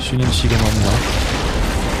 쉬는 시간 없나?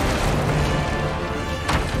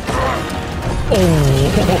 오.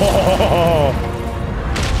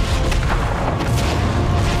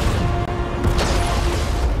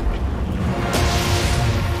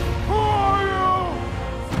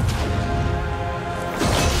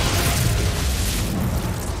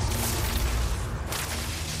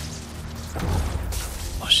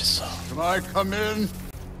 맛있어. Can I come in?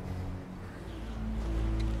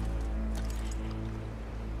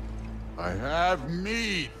 I have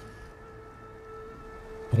meat.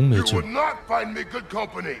 You 목매죠. would not find me good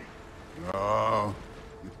company. No.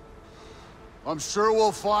 I'm sure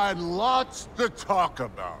we'll find lots to talk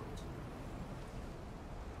about.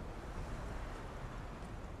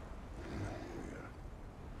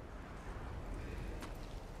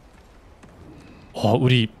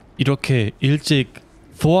 우리 이렇게 일찍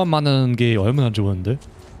소화하는 게 얼마나 좋은데?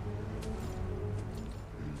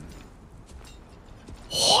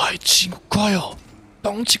 와, 이 친구 커요.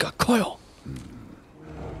 덩치가 커요.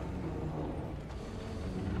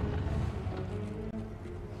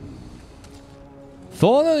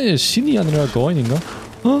 소화는 신이 아니라 거인인가?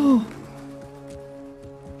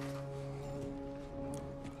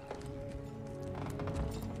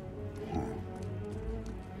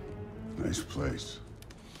 Nice place.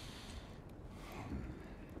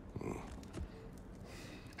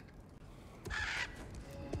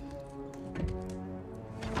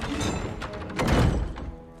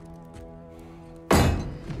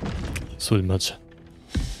 술 마자.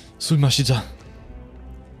 술 마시자.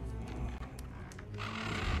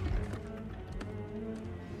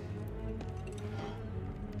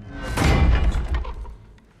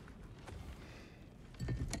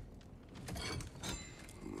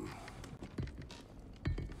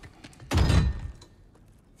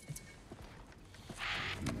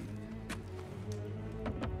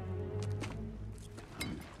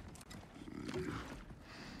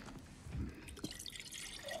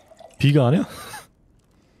 비가 아니야?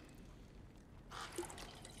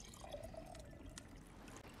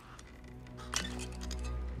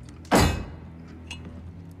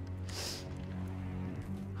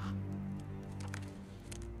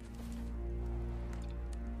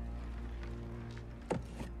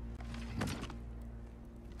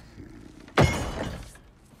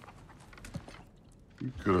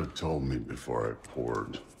 You could have told me before I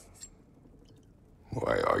poured.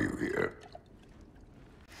 Why are you here?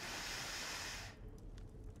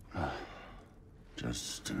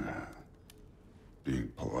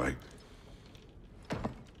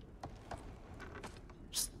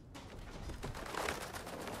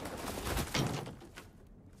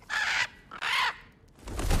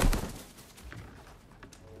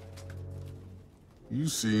 You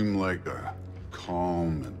seem like a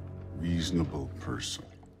calm and reasonable person.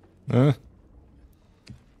 에?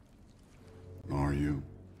 Are you?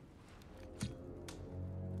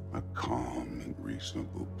 A calm and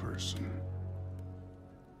reasonable person.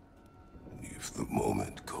 If the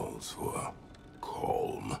moment calls for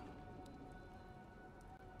calm.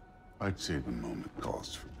 I'd say the moment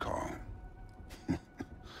calls for calm.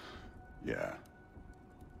 Yeah.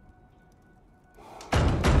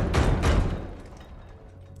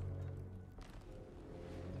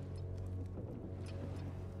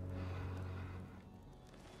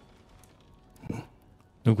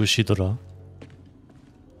 누구시더라?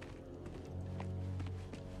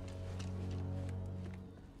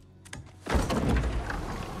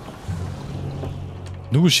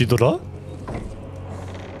 누구시더라?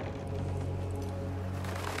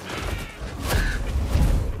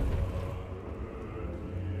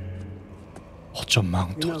 어쩜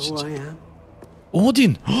망토 진짜.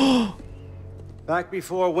 오딘! Back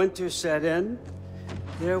before winter set in,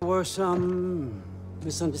 there were some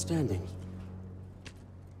misunderstandings.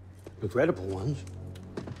 Regrettable ones.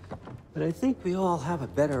 But I think we all have a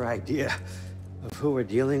better idea of who we're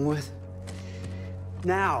dealing with.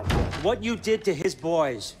 Now, what you did to his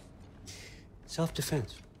boys.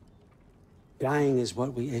 Self-defense. Dying is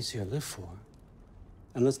what we Aesir live for.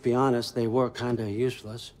 And let's be honest, they were kinda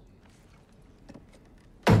useless.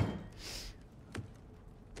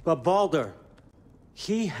 But Baldur,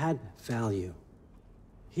 he had value.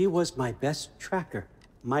 He was my best tracker,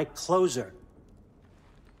 my closer.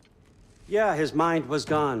 Yeah, his mind was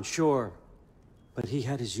gone, sure. But he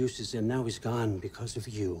had his uses, and now he's gone because of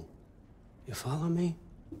you. You follow me?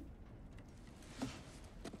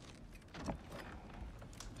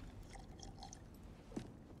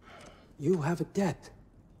 You have a debt.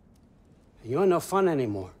 You're no fun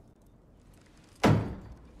anymore.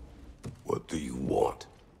 What do you want?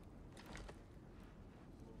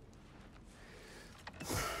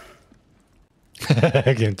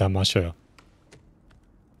 그냥 다 마셔요.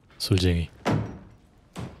 술쟁이.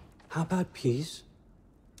 How about peace?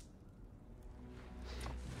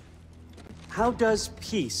 How does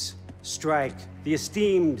peace strike the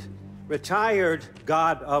esteemed, retired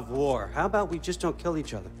god of war? How about we just don't kill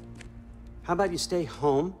each other? How about you stay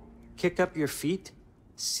home, kick up your feet,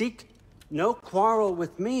 seek no quarrel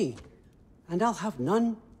with me, and I'll have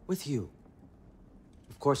none with you.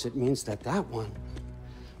 Of course, it means that that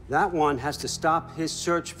one has to stop his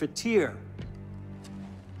search for Tyr.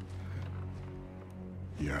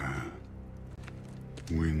 Yeah.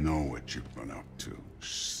 We know what you've been up to.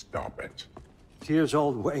 Stop it. Tyr's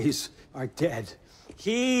old ways are dead.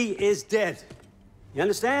 He is dead. You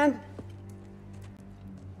understand?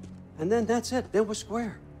 And then that's it. Then we're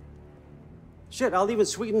square. Shit, I'll even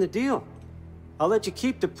sweeten the deal. I'll let you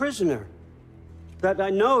keep the prisoner that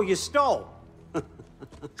I know you stole.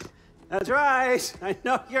 That's right. I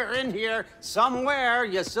know you're in here somewhere,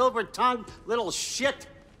 you silver-tongued little shit.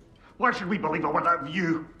 Why should we believe a word out of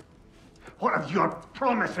you? What have your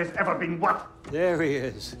promises ever been worth? There he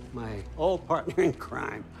is, my old partner in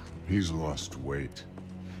crime. He's lost weight.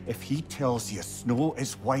 If he tells you snow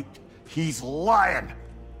is white, he's lying.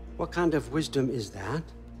 What kind of wisdom is that?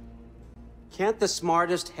 Can't the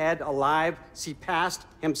smartest head alive see past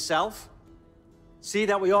himself? See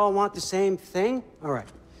that we all want the same thing? All right.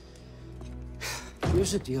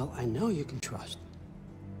 Here's a deal I know you can trust.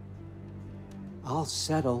 I'll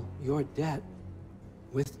settle your debt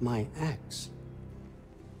with my ex.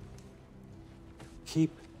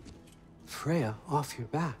 Keep Freya off your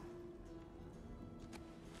back.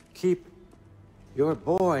 Keep your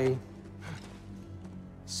boy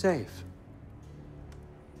safe.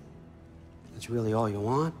 That's really all you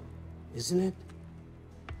want, isn't it?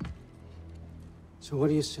 So what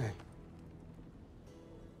do you say?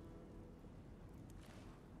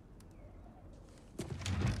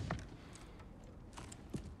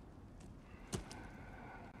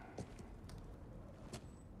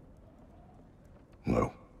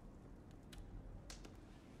 No.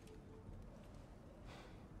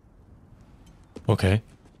 오케이.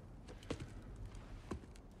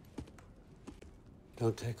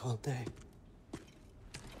 Don't take all day.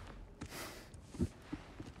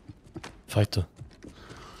 파이트.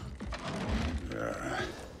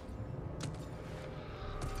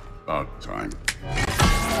 About time.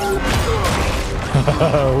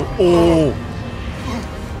 오.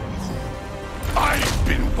 I've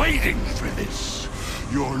been waiting for this.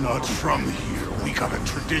 You're not from here. We got a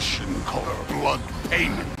tradition called blood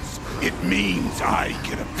payments. It means I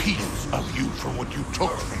get a piece of you for what you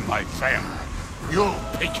took from my family. You'll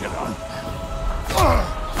pick it up.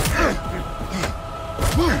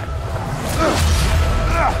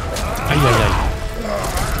 아이야야이.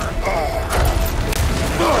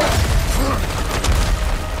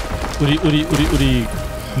 우리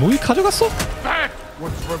무기 가져갔어? That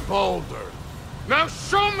was for Boulder. Now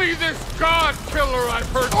show me this god killer I've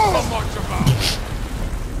heard so much about.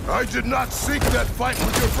 I did not seek that fight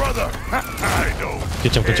with your brother. I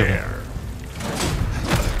don't care.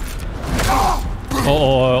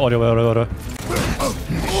 어려워.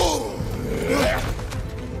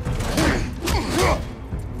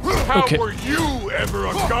 How were you ever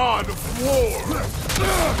a god of war?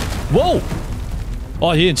 와우!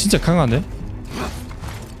 아, 얘는 진짜 강하네.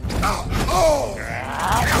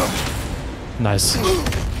 나이스.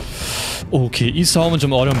 오케이, 이 싸움은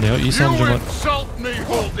좀 어렵네요. 이 싸움 좀 insult me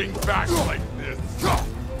holding back like this.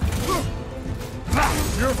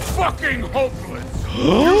 You're fucking hopeless.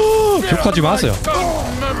 욕하지 마세요.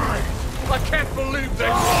 I can't believe they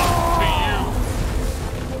lost to you.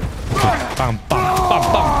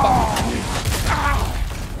 빵빵빵빵빵.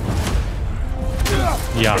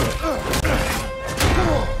 야.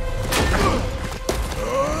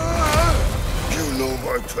 You know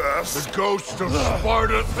my past. The ghost of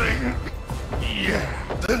Sparta thing. Yeah.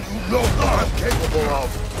 Then you know what I'm capable of.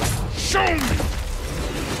 Show me.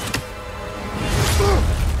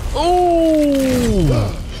 Oh.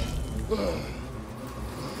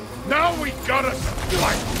 Now we gotta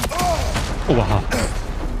fight. 와.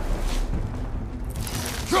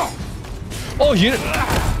 얘.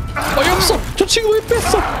 어이없어. 저 친구 왜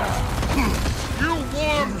뺐어? You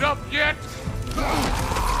warmed up yet?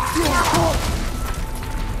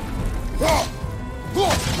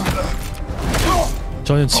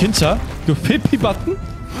 저는 진짜 그 회피 버튼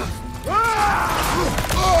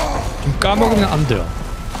좀 까먹으면 안 돼요.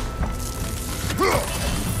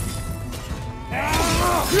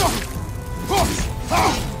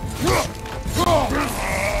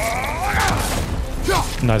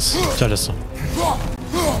 나이스, 잘했어.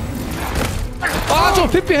 아, 저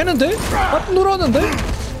회피 했는데? 버튼 눌렀는데?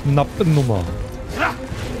 나쁜 놈아.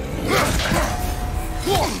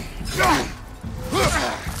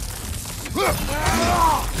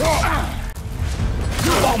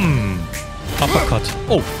 빰! 아파카트.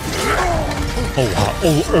 오!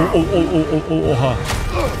 오하.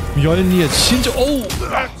 열니에 진짜, 오우!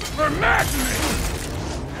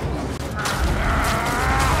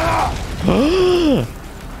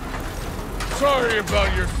 Sorry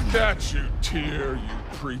about your statue, Tyr, you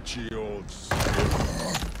preachy old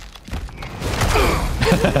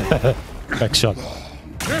액션.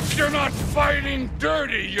 If you're not fighting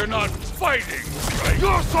dirty, you're not fighting right.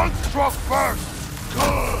 Your son struck first.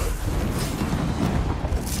 Good.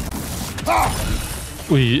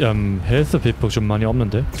 우리 헬스 비폭 좀 많이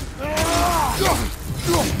없는데?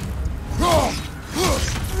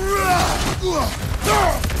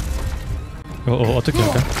 어떻게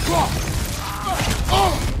할까?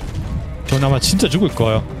 전 아마 진짜 죽을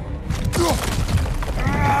거예요.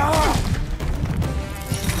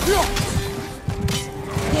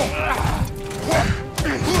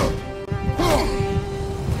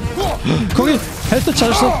 거기 헬스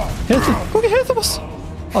찾았어. 헬스 거기 헬스 봤어.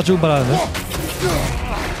 아, 죽을 뻔하네.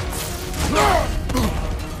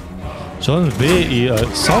 저는 왜 이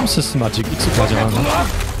싸움 시스템 아직 익숙하지 않나?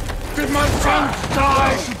 Did my son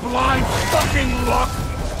die, blind fucking luck?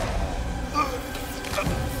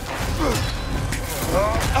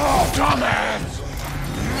 Dumbass!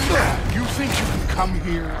 You think you can come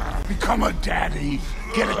here, become a daddy,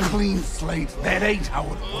 get a clean slate? That ain't how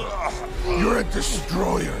it works. You're a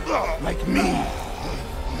destroyer, like me.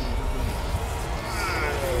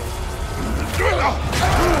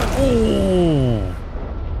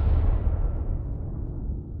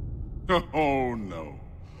 Oh no.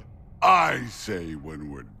 I say when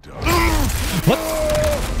we're done. What?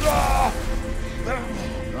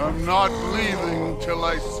 I'm not leaving till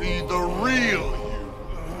I see the real you.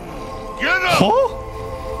 Get up!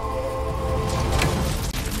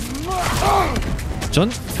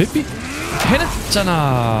 전 회피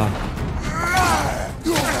해냈잖아.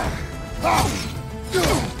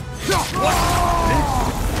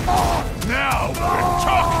 Now we're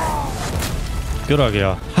talking.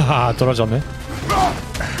 벼락이야. 하하, 돌아졌네.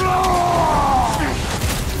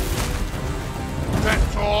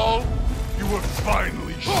 That's all? You were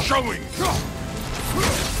finally showing.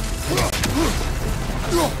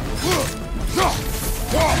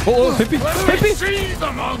 회피. Let me see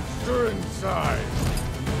the monster inside.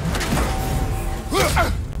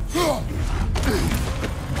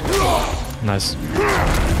 나이스.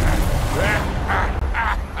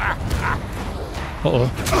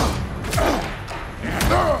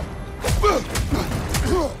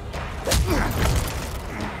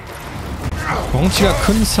 덩치가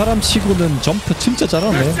큰 사람치고는 점프 진짜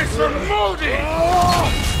잘하네.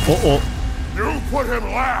 You put him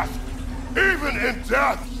last, even in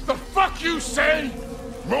death. The fuck you say?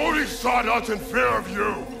 Modi sought us in fear of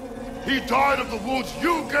you. He died of the wounds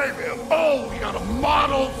you gave him. Oh, we got a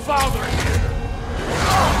model father here.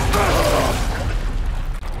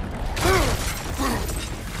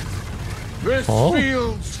 This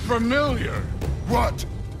feels familiar. What?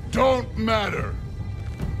 Don't matter.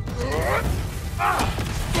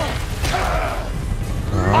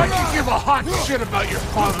 I can give a hot shit about your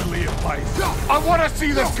fatherly advice. I want to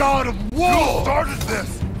see the god of war. You started this.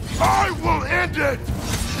 I will end it.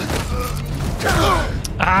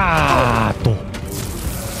 아, 또.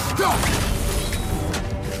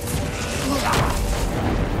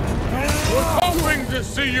 Was hoping to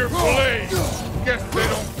see your blade. Guess they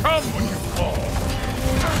don't come when you fall.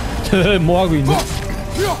 뭐 하고 있니?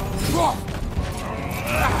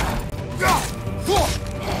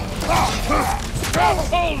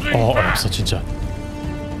 없어 진짜.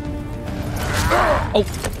 어.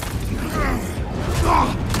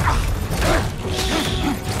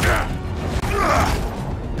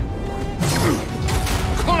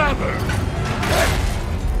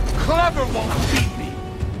 Clever won't beat me.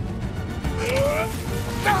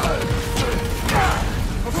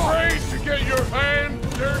 Afraid to get your hand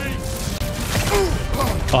dirty.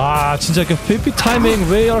 아 진짜 그 피피 타이밍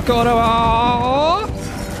왜 이렇게 어려워?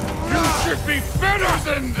 You should be better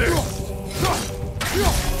than this.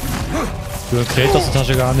 그 게이터스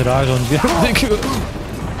다시가 아니라 전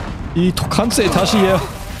이 독한세 다시예요.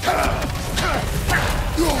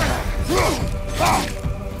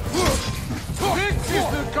 This is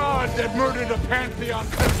the god that murdered a pantheon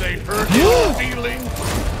because they hurt his feelings.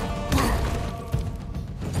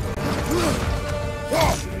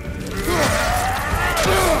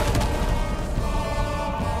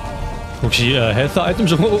 혹시 헬스 아이템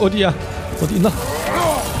좀 어디야? 어디 있나?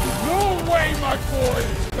 No way, my boy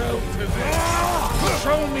fell to this.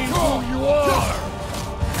 Show me who you are.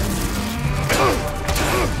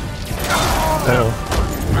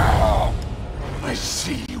 I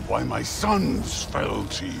see why my sons fell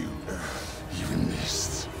to you. Even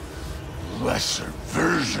this lesser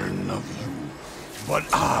version of you. But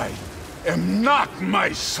I am not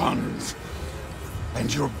my sons.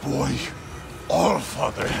 And your boy,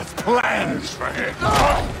 Allfather, has plans for him.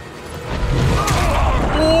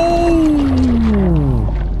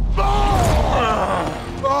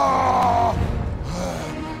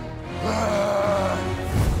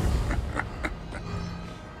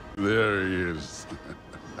 There he is.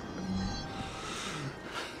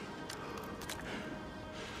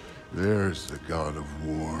 There's the god of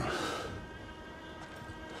war.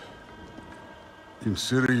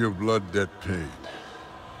 Consider your blood debt paid.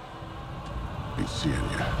 Be seeing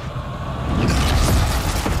you.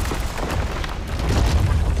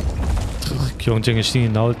 경쟁의 신이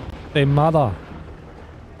나올 때마다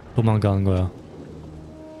도망가는 거야.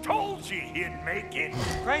 Told you he'd make it.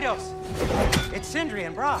 Kratos, it's Sindri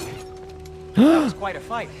and Brock. That was quite a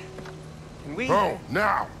fight. Can we? Oh,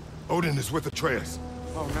 now Odin is with Atreus.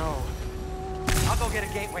 Oh no. I'll go get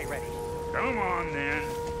a gateway ready. Come on then.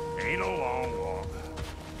 Ain't a long walk.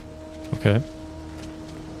 오케이.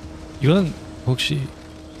 이건 혹시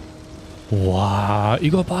와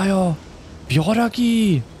이거 봐요.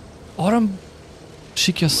 벼락이 얼음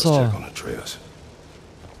시켰어.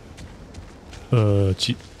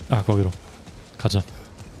 거기로 가자.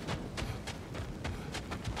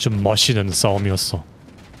 좀 멋있는 싸움이었어.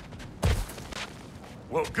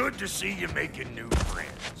 Well, good to see you making new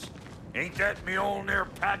friends. Ain't that Mjolnir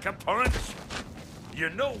pack a punch? You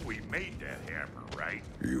know we made that hammer, right?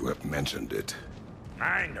 You have mentioned it.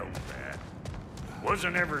 I know that.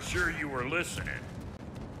 Wasn't ever sure you were listening.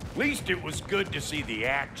 At least it was good to see the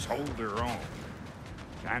axe hold her own.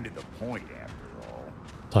 Kind of the point, after all.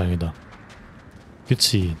 다행이다.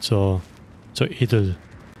 그치, 저 애들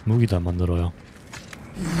무기 다 만들어요.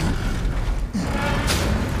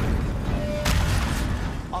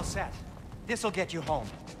 All set. This'll get you home.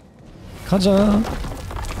 가자.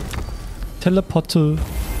 텔레포트.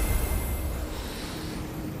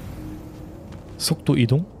 속도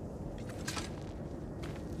이동?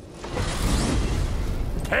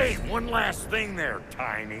 Hey, one last thing there,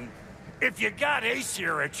 Tiny. If you got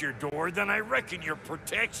Aesir at your door, then I reckon your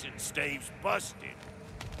protection stave's busted.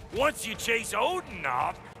 Once you chase Odin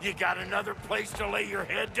off, you got another place to lay your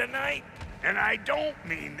head tonight? And I don't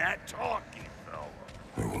mean that talking, fella.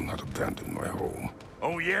 I will not abandon my home.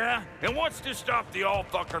 Oh yeah? And what's to stop the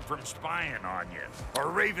all-fucker from spying on you? Or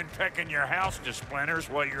Raven pecking your house to splinters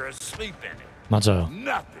while you're asleep in it? 맞아요.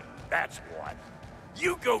 Nothing, that's what.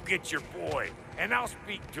 You go get your boy, and I'll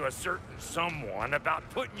speak to a certain someone about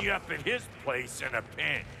putting you up at his place in a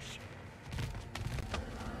pinch.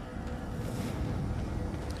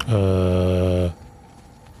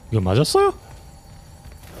 이거 맞았어요?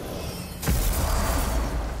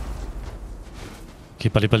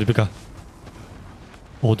 오케이, 빨리 가.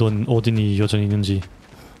 오딘이 여전히 있는지.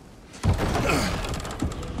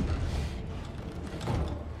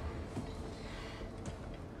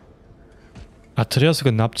 아트레아스가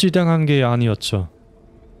납치당한 게 아니었죠.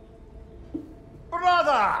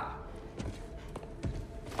 Brother!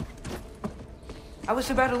 I was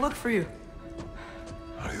about to look for you.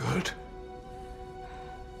 Are you hurt?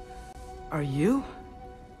 Are you?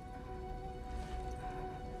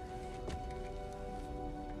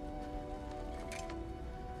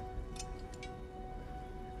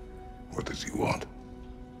 What does he want?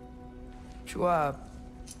 To,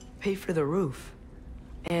 pay for the roof.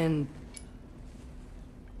 And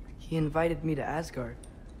he invited me to Asgard.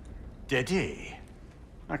 Did he?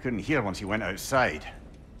 I couldn't hear once he went outside.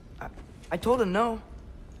 I told him no.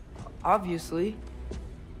 Obviously.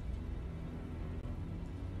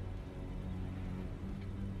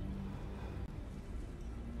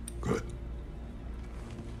 Good.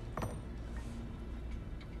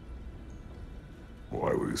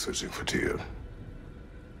 Why were you searching for Tyr?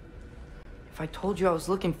 If I told you I was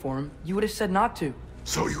looking for him, you would have said not to.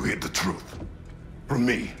 So you hid the truth from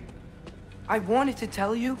me. I wanted to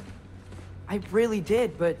tell you. I really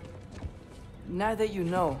did, but now that you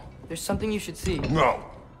know, there's something you should see. No.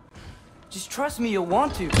 Just trust me, you'll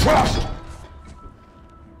want to. Trust!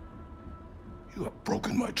 You have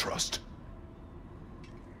broken my trust.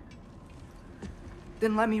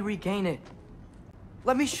 Then let me regain it.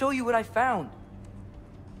 Let me show you what I found.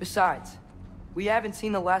 Besides, we haven't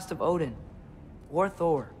seen the last of Odin, or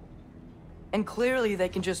Thor. And clearly they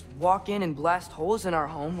can just walk in and blast holes in our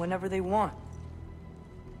home whenever they want.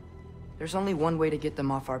 There's only one way to get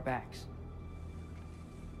them off our backs.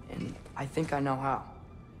 And I think I know how.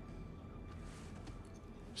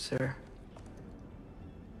 Sir.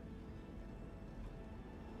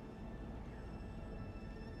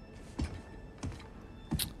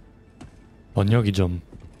 번역이 좀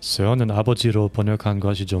세어는 아버지로 번역한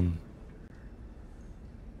것이 좀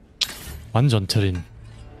완전 틀린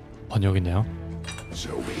번역이네요.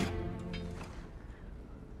 Shall we?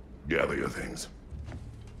 Gather your things.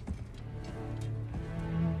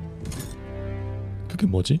 그게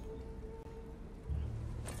뭐지?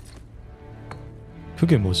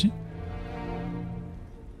 그게 뭐지?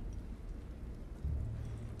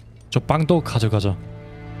 저 빵도 가져가자.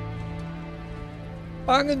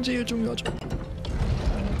 빵은 제일 중요하죠.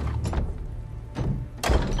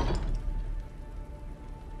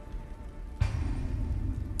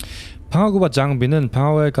 방어구와 장비는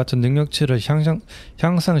방어와 같은 능력치를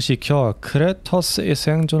향상시켜 크레토스의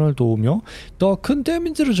생존을 도우며 더 큰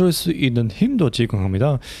데미지를 줄 수 있는 힘도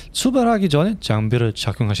제공합니다. 출발하기 전에 장비를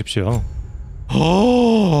착용하십시오.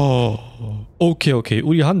 오케이.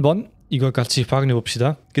 우리 한번 이걸 같이 확인해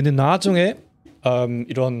봅시다. 근데 나중에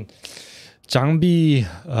이런 장비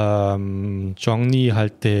정리할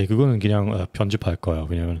때 그거는 그냥 편집할 거예요.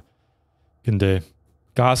 왜냐면 근데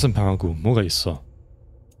가슴 방어구 뭐가 있어?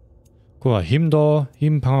 그거 힘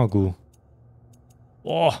방어구.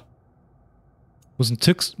 와 무슨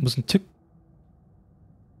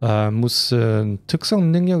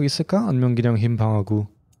특성 능력이 있을까? 아니면 그냥 힘 방어구.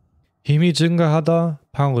 힘이 증가하다,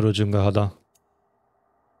 방어로 증가하다.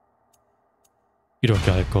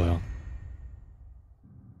 이렇게 할 거예요.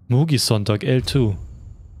 무기 선택 L2.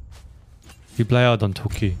 리플레이하던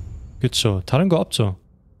토끼. 그쵸? 다른 거 없죠?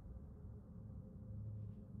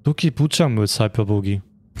 토끼 부착물 살펴보기.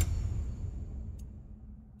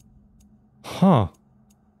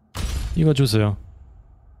 이거 주세요.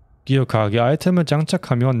 기억하기. 아이템을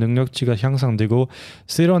장착하면 능력치가 향상되고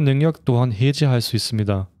새로운 능력 또한 해제할 수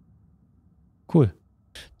있습니다. 쿨.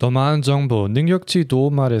 더 많은 정보, 능력치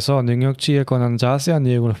도움말에서 능력치에 관한 자세한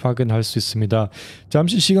내용을 확인할 수 있습니다.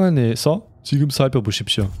 잠시 시간을 내서 지금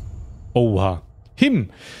살펴보십시오. 오하. 힘!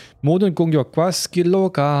 모든 공격과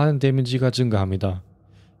스킬로 가하는 데미지가 증가합니다.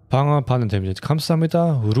 방어받는 데미지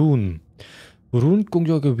감사합니다. 룬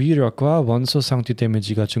공격의 위력과 원소 상태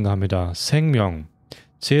데미지가 증가합니다. 생명,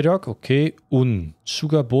 체력, 오케이. 운,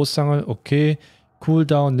 추가 보상을, 오케이.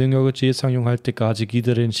 쿨다운 능력을 재사용할 때까지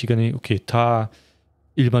기다리는 시간이, 오케이. 다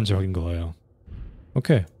일반적인 거예요.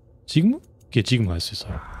 오케이. 지금 할 수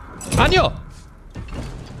있어요. 아니요!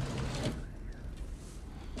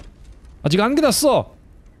 아직 안 끝났어!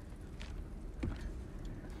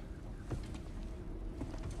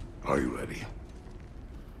 Are you ready?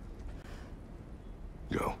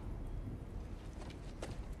 Go.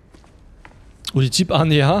 우리 집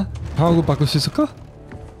안이야? 방하고 바꿀 수 있을까?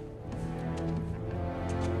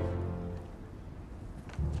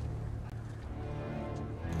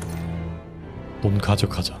 돈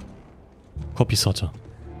가져가자. 커피 사자.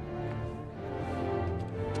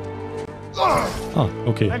 아,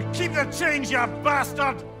 오케이. And keep the change, you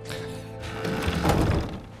bastard!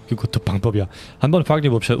 그것도 방법이야. 한번 확인해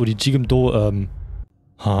봅시다. 우리 지금도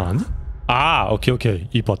오케이.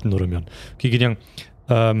 이 버튼 누르면 그게 그냥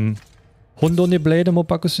혼돈의 블레이드 못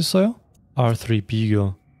바꿀 수 있어요? R3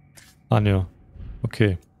 비교. 아니요.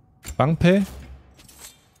 오케이. 방패?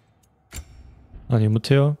 아니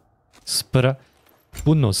못해요. 스파르타나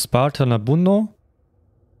분노?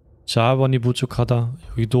 자원이 부족하다.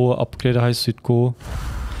 여기도 업그레이드 할 수 있고.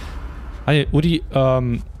 아니 우리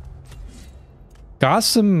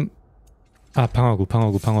가슴 방어구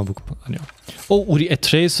아니요. 우리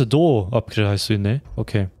트레이서도 업그레이드 할 수 있네.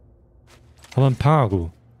 오케이. 한번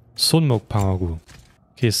방어구, 손목 방어구.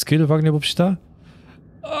 오케이, 스킬 확인해 봅시다.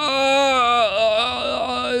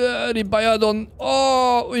 리바야돈.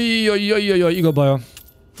 이거 봐요.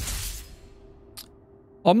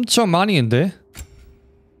 엄청 많이 있는데.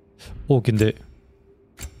 근데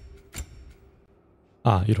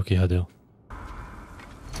이렇게 해야 돼요.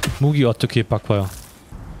 무기 어떻게 바꿔요?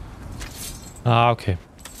 오케이.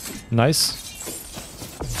 나이스.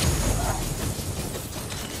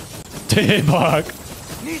 대박.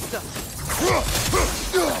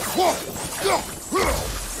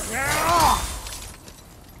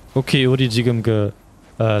 오케이, 우리 지금 그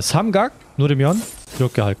삼각 누르면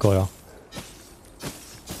이렇게 할 거야.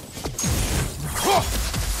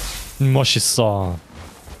 멋있어.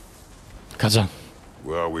 가자.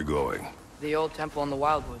 Where are we going? The old temple in the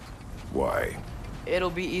Wildwoods. Why? It'll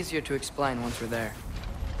be easier to explain once we're there.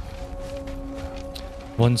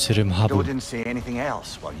 원시름 하부. Joe didn't say anything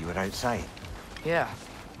else while you were outside. Yeah.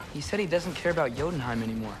 He said he doesn't care about Jotunheim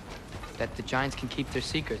anymore. That the giants can keep their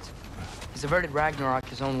secrets. He's averted Ragnarok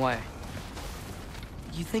his own way.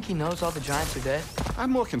 You think he knows all the giants are dead? I'm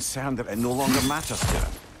more concerned that it no longer matters to him.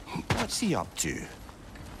 What's he up to?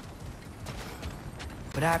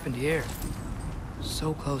 What happened here?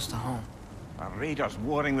 So close to home. Are raiders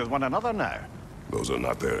warring with one another now? Those are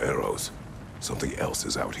not their arrows. Something else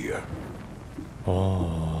is out here.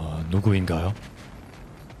 누구인가요?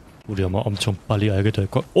 우리 아마 엄청 빨리 알게 될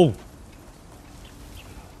거. 오!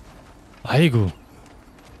 아이고.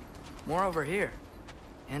 More over here.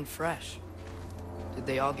 And fresh. Did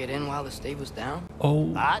they all get in while the stave was down?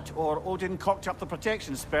 That, or Odin cocked up the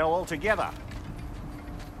protection spell altogether.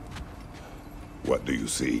 What do you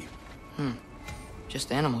see?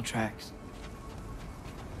 Just animal tracks.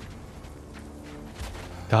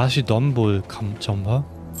 다시 덤볼 감점화?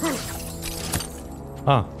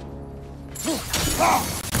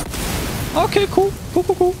 오케이, 고.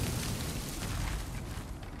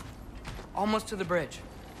 Almost to the bridge.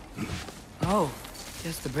 Oh,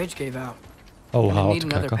 guess the bridge gave out. how We need 어떡할까?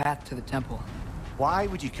 another path to the temple. Why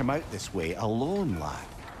would you come out this way alone, lad?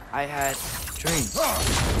 I had dreams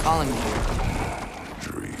calling me here.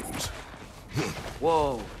 Dreams.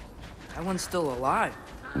 Whoa, that one's still alive.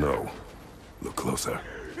 No. Look closer.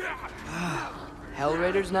 Hell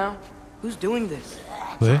Raiders now? Who's doing this?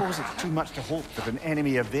 왜? Suppose it's too much to hope that an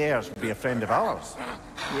enemy of theirs would be a friend of ours.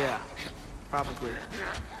 Yeah, probably.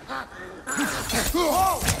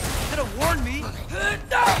 Whoa! Should have warned me.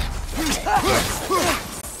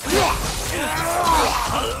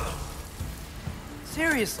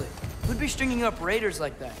 Seriously, who'd be stringing up raiders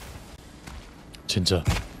like that? 진짜.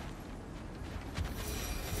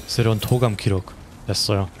 새로운 토감 기록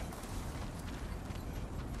됐어요.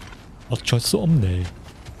 어쩔 수 없네.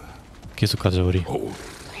 계속하자 우리. Whoa!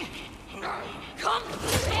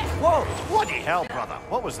 Bloody hell, brother!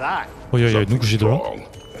 What was that? 야야 누구시더라? Strong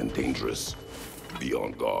and dangerous. Be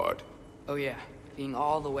on guard. Oh yeah, being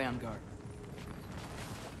all the way on guard.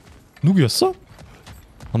 누구였어?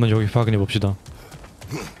 한번 여기 확인해 봅시다.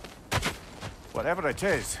 Whatever it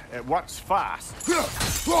is, it works fast.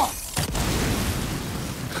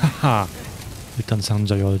 하하. 일단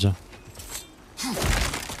상자 열자.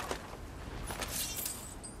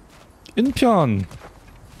 은편.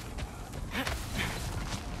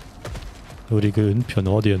 우리 그 은편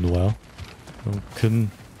어디에 놓아요?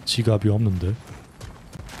 금 지갑이 없는데.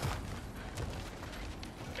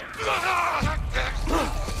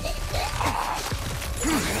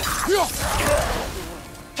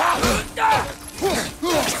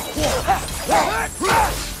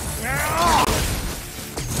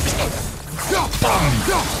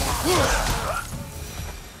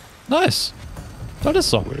 나이스.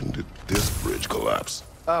 잘했어. When did this bridge collapse?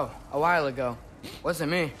 Oh, a while ago. Wasn't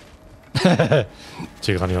me.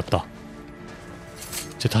 제가 아니었다.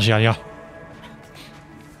 제 탓이 아니야.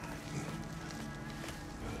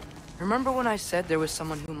 Remember when I said there was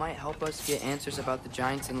someone who might help us get answers about the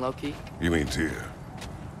giants and Loki? You mean Tyr,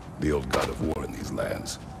 the old god of war in these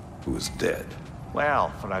lands, who is dead?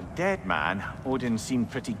 Well, for a dead man, Odin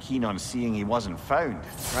seemed pretty keen on seeing he wasn't found.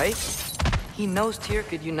 Right? He knows Tyr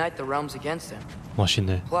could unite the realms against him.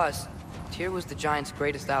 멋있네. Plus, Tyr was the giants'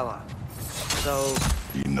 greatest ally. So...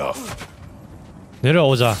 Enough.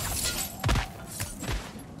 내려오자.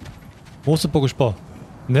 모습 보고 싶어.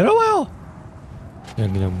 내려와요.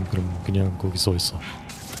 그냥 거기 서 있어.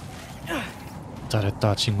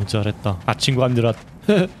 잘했다 친구 잘했다. 아 친구 아니라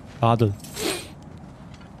아들.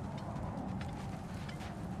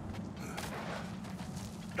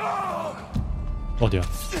 어디야?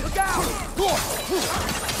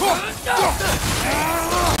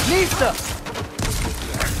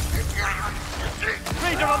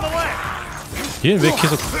 얘는 왜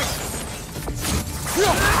계속?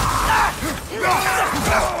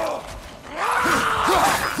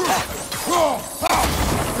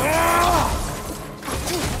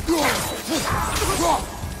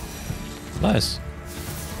 나이스.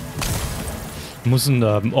 무슨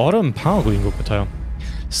얼음 방어구인 것 같아요.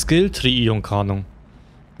 스킬 트리 이용 가능.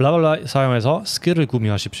 블라블라 사용해서 스킬을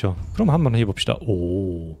구매하십시오. 그럼 한번 해봅시다.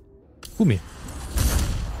 오, 구매.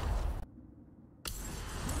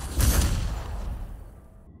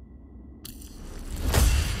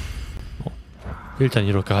 일단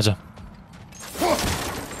이렇게 하자.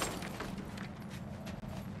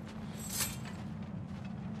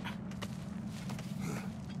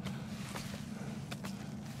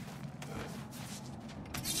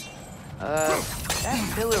 That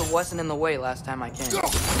pillar wasn't in the way last time I came.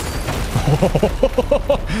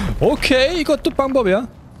 오케이, 이것도 방법이야.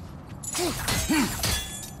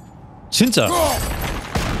 진짜.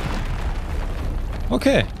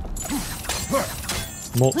 오케이.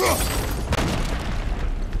 뭐.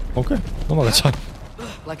 오케이, 넘어가자.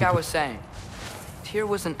 Like I was saying, Tyr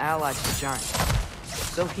was an ally to the giants,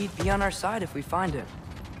 so he'd be on our side if we find him.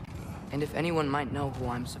 And if anyone might know who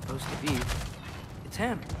I'm supposed to be, it's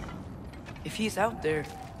him. If he's out there,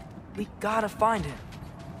 we gotta find him.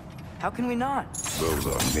 How can we not? Those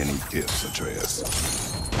are many ifs, Atreus.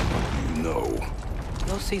 You know.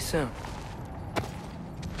 You'll see soon.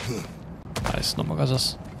 나이스,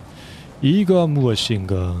 넘어가졌어. 이거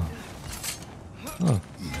무엇인가?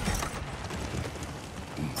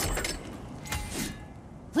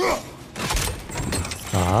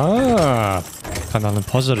 아, 하나는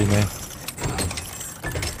퍼즐이네.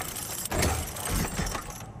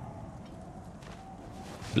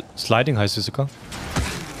 슬라이딩 할 수 있을까?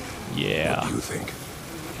 Yeah. What do you think?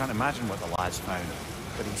 Can't imagine what the lad's found,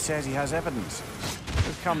 but he says he has evidence.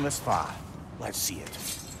 We've come this far. Let's see it.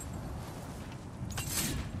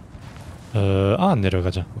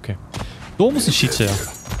 내려가자. 오케이. 또 무슨 시체야?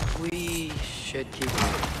 We should keep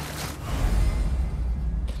moving.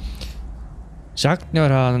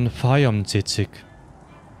 장렬한 화염 재직.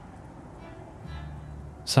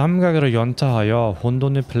 삼각으로 연타하여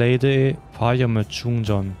혼돈의 블레이드의 화염을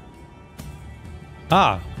충전.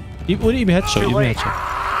 우리 이미 했죠. Father,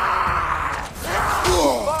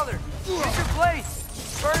 get your place.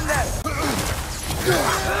 Burn them.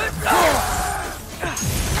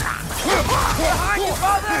 Behind you,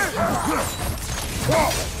 father.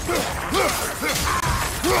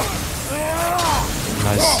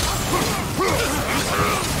 나이스.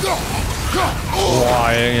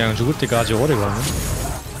 와, 그냥 죽을 때까지 오래 가네.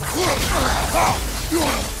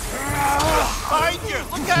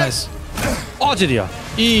 나이스. 어질이야.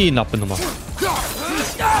 이 나쁜 놈아.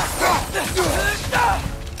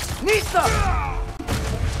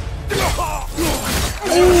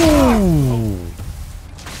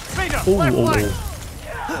 오.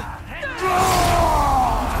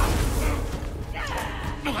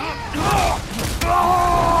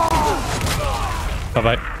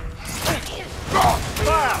 바이바이.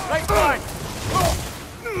 바이바이.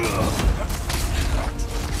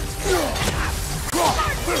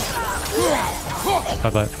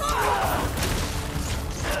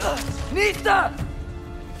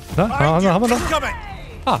 한번 더.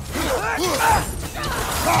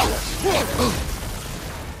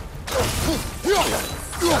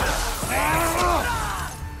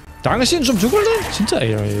 당신 좀 죽을래? 진짜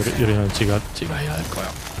이러면 제가 해야 할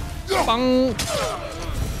거야. 빵.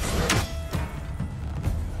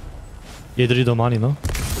 얘들이 더 많이 넣어.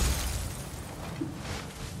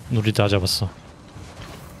 우리 다 잡았어.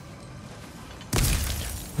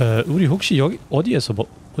 우리 혹시 여기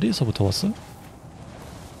어디에서부터 왔어?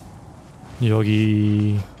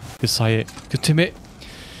 여기 그 사이에 그 틈에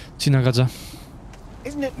지나가자.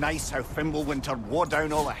 Isn't it nice how Fimbulwinter wore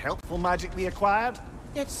down all the helpful magic we acquired?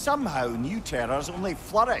 Yet somehow new terrors only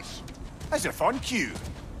flourish. As if on cue.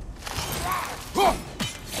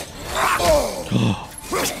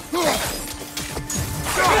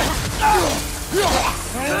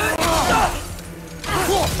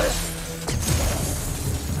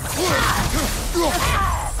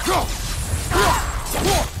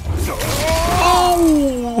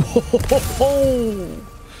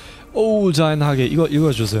 오, 잔인하게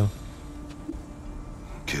이거 주세요.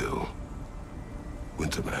 Kill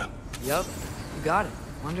Winterman. Yup, you got it.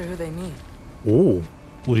 Wonder who they mean. 오,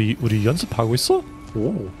 우리 연습하고 있어?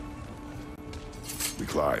 오. We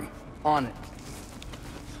climb. On it.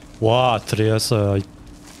 와, 드레였어요.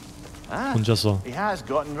 혼자서. He has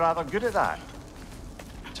gotten rather good at that.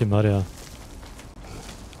 제 말이야.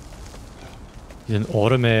 이젠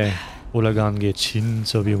얼음에 올라가는 게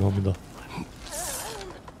진짜 위험합니다.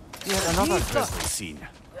 Yet another grisly scene.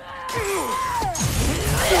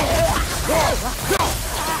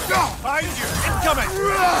 Find you! Incoming!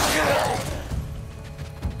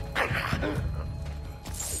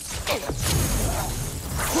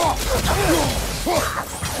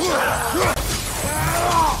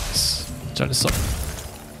 잘했어.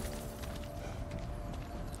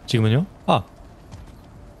 지금은요? 아.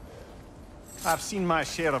 I've seen my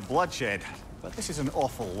share of bloodshed, but this is an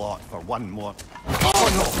awful lot for one more.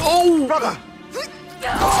 Oh! Brother!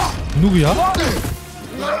 누구야?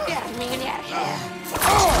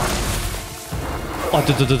 아,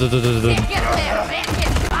 뜨뜨뜨뜨뜨뜨.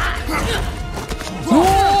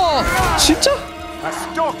 우와! 진짜? A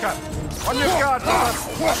stalker! On your guard, brother!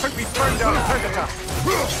 I think we found our predator!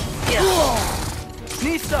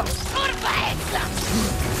 Nista!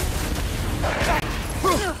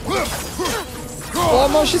 와,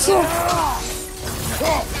 멋있어!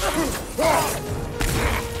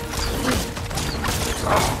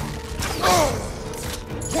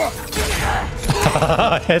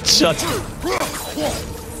 헤드샷!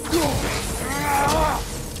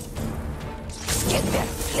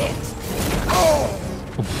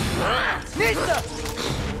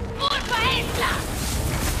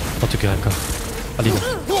 어떻게 할까? 빨리 가.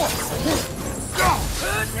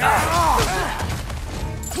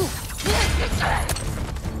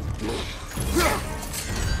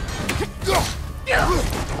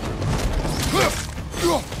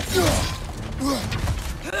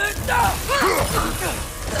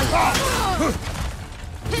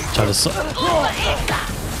 잘했어.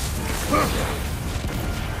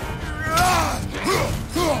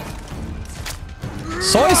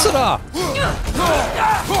 서 있으라.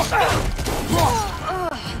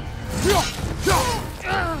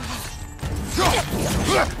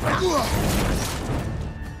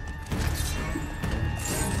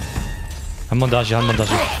 한 번 다시.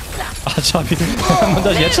 어차피 한 번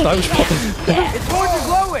다시 예측하고 싶어. Its horns are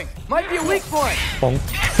glowing. Might be a weak point. 뻥.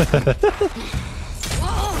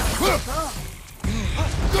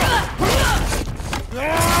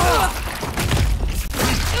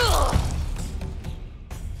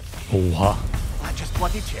 오하. That just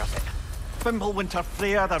bloody tears it. Fimbulwinter,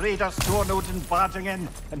 Freya, the raiders, Thorn Odin barging in,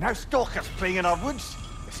 and now stalkers playing in our woods.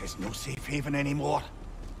 This is no safe haven anymore.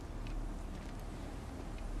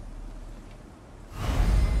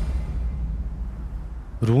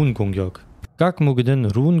 룬 공격. 각 무기는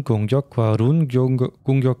룬 공격과 룬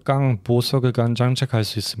공격 강 보석을 간 장착할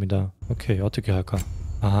수 있습니다. 오케이, 어떻게 할까?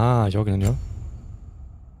 아, 여기는요?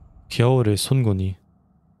 겨울의 손곤이.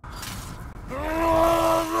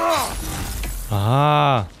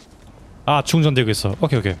 아, 충전되고 있어.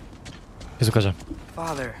 오케이. 계속 가자.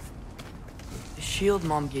 Father, the shield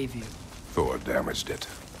Mom gave you. Thor damaged it.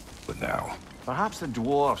 But now, Perhaps the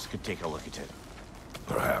dwarves could take a look at it.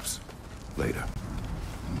 perhaps, later.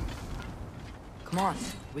 Come on,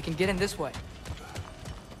 we can get in this way.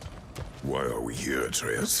 Why are we here,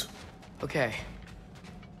 Atreus? Okay.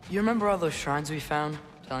 You remember all those shrines we found,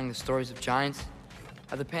 telling the stories of giants?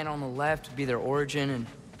 How the panel on the left would be their origin, and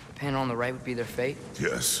the panel on the right would be their fate?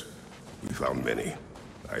 Yes, we found many.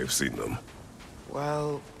 I have seen them.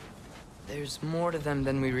 Well, there's more to them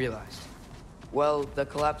than we realized. Well, the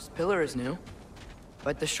collapsed pillar is new,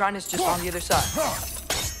 but the shrine is just on the other side.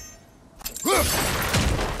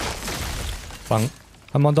 빵.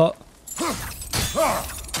 한 번 더.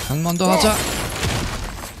 한 번 더 하자.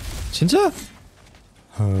 진짜?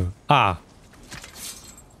 아.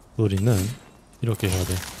 우리는 이렇게 해야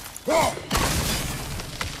돼.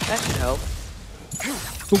 That should help.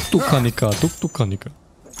 똑똑하니까.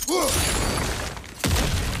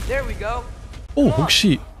 There we go. 오,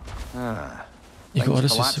 혹시 이거 알을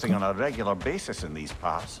Things 수 collapsing 있을까? on a regular basis in these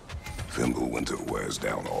parts. Fimbulwinter wears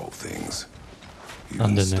down all things.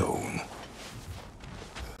 안 되네.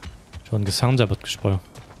 전 그 상자 받고 싶어요.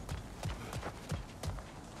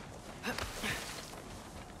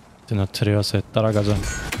 드나트레어스에 따라가자.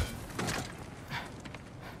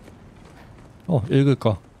 읽을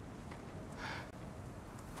거.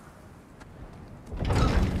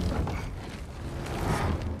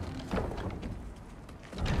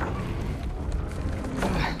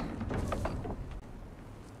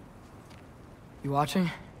 You watching?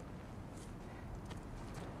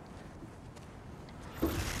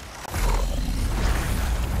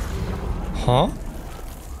 Huh?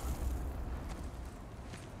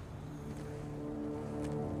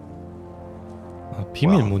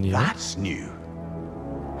 비밀문이야? That's new.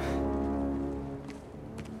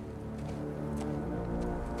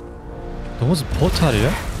 너 무슨 포탈이야?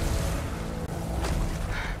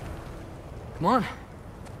 Come on.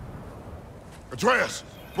 Atreus,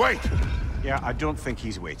 wait! Yeah, I don't think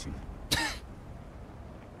he's waiting.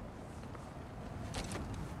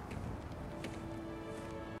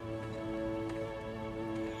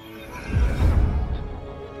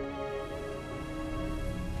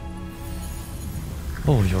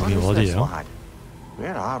 여기 어디예요?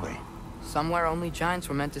 Where are we? Somewhere only giants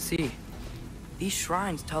were meant to see. These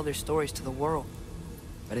shrines tell their stories to the world.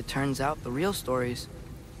 But it turns out the real stories,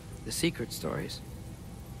 the secret stories,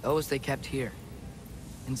 those they kept here,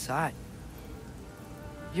 inside.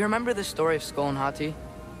 You remember the story of Skull and Hati,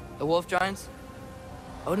 the wolf giants?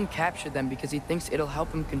 Odin captured them because he thinks it'll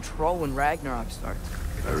help him control when Ragnarok starts.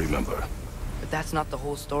 I remember. But that's not the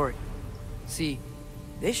whole story. See,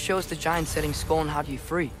 this shows the giants setting Skull and Hati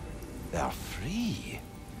free. They're free?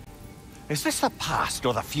 Is this the past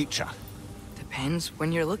or the future? Depends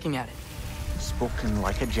when you're looking at it. Spoken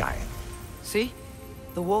like a giant. See?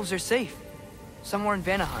 The wolves are safe. Somewhere in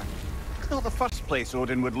Vanaheim. Not the first place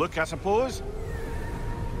Odin would look, I suppose.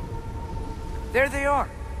 There they are,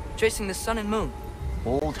 chasing the sun and moon.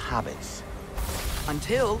 Old habits.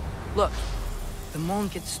 Until, look, the moon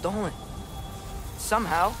gets stolen.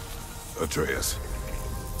 Somehow. Atreus.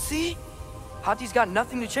 See? Hati's got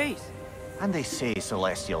nothing to chase. And they say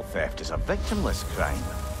celestial theft is a victimless crime.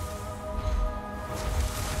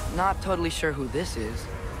 Not totally sure who this is,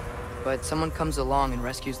 but someone comes along and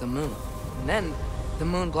rescues the moon. And then, the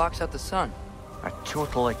moon blocks out the sun. A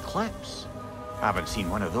total eclipse. Haven't seen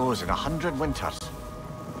one of those in 100 winters.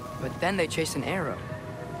 But then they chase an arrow,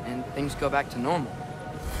 and things go back to normal.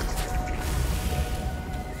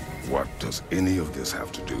 What does any of this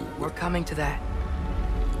have to do with... We're coming to that.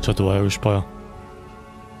 저도 알고 싶어요.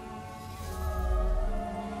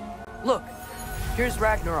 Look, here's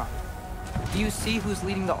Ragnarok. Do you see who's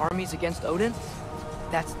leading the armies against Odin?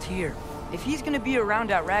 That's Tyr. If he's gonna be around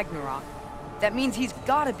at Ragnarok, that means he's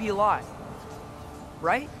gotta be alive.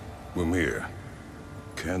 Right? Mimir,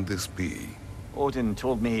 can this be? Odin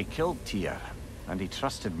told me he killed Tyr, and he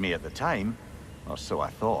trusted me at the time, or so I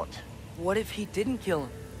thought. What if he didn't kill him?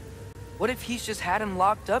 What if he's just had him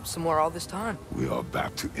locked up somewhere all this time? We are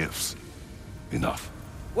back to ifs. Enough.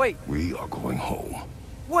 Wait. We are going home.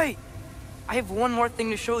 Wait! I have one more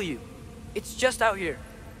thing to show you. It's just out here.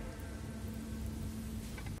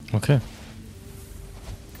 오케이.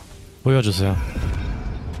 보여주세요.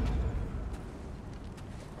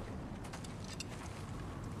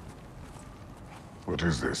 What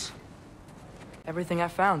is this? Everything I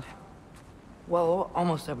found. Well,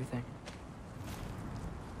 almost everything.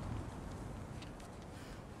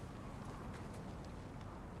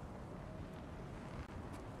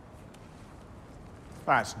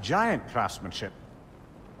 That's giant craftsmanship.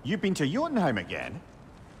 You've been to Jotunheim again?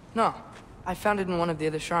 No, I found it in one of the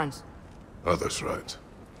other shrines. Other shrines.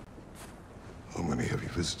 How many have you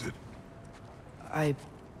visited?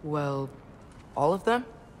 Well, all of them?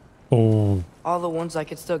 오, All the ones I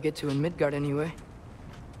could still get to in Midgard anyway.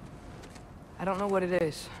 I don't know what it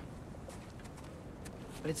is,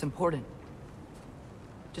 but it's important.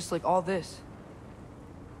 Just like all this.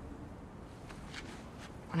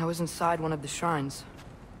 When I was inside one of the shrines,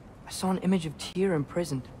 I saw an image of Tyr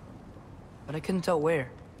imprisoned, but I couldn't tell where.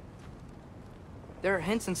 There are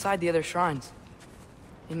hints inside the other shrines.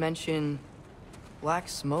 They mention black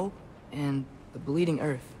smoke and the bleeding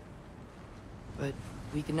earth, but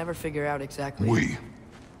we can never figure out exactly. We.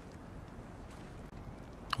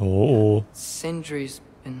 오, Sindri's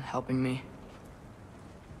been helping me.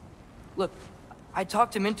 Look, I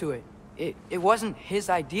talked him into it. It wasn't his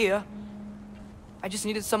idea. I just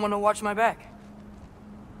needed someone to watch my back.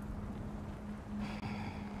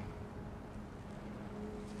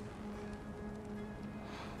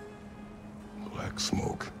 Black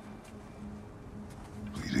smoke.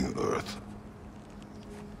 Bleeding earth.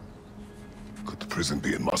 Could the prison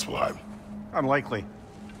be in Muspelheim? Unlikely.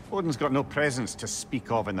 Odin's got no presence to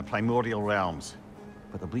speak of in the primordial realms.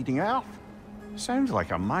 But the Bleeding Earth? Sounds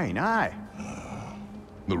like a mine, aye.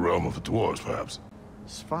 The realm of the dwarves, perhaps.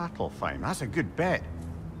 Svartalfheim, that's a good bet.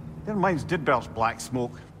 Their mines did belch black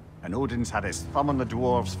smoke, and Odin's had his thumb on the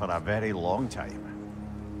dwarves for a very long time.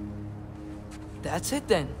 That's it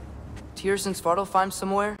then. Tears in Svartalfheim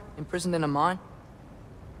somewhere, imprisoned in a mine.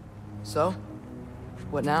 So,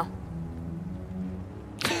 what now?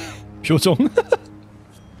 표정.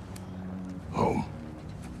 Home.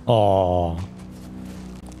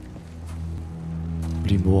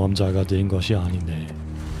 우리 모험자가 된 것이 아니네.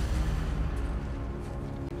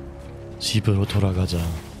 집으로 돌아가자.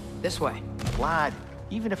 This way. Lad,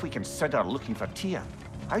 even if we consider looking for Tyr,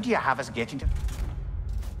 how do you have us getting to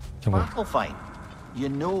Svartalfheim? You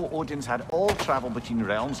know Odin's had all travel between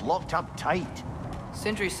realms locked up tight.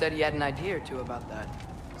 Sindri said he had an idea or two about that.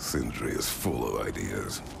 Sindri is full of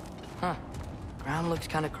ideas. Huh. Ground looks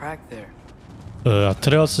kind of cracked there.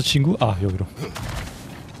 아트레아스 친구? 아, 여기로.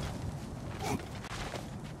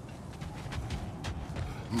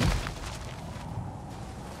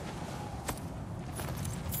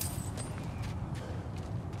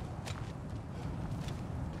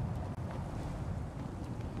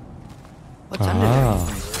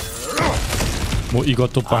 뭐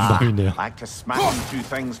이것도 방법이네요. Back to smashing through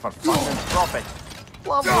things for fun and profit.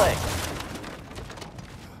 Lovely.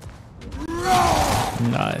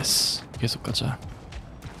 나이스. 계속 가자.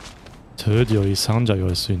 드디어 이 상자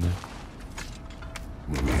열 수 있네.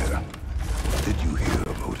 Mimir, did you hear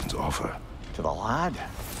of Odin's offer? To the lad?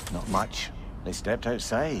 Not much. They stepped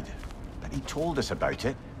outside. But he told us about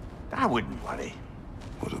it. I wouldn't worry.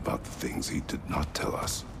 What about the things he did not tell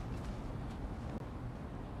us?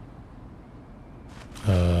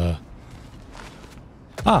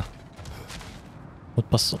 못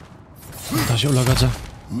봤어. 다시 올라가자.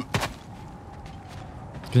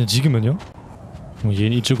 그냥 지금은요?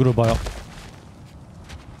 얘는 이쪽으로 봐요.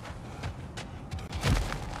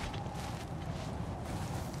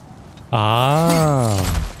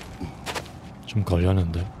 좀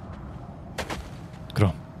걸렸는데.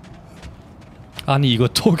 그럼. 아니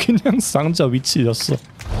이것도 그냥 상자 위치였어.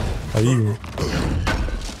 아이고.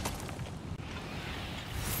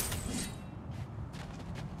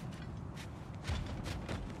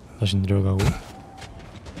 다시 내려가고.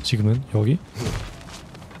 지금은 여기?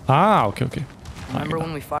 오케이. Remember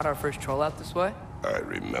when we fought our first troll out this way? I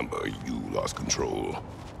remember you lost control.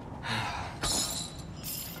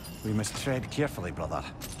 We must tread carefully, brother.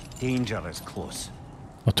 Danger is close.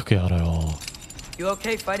 어떻게 알아요? You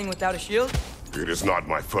okay fighting without a shield? It is not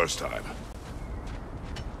my first time.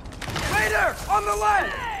 Raider! On the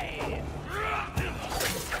left!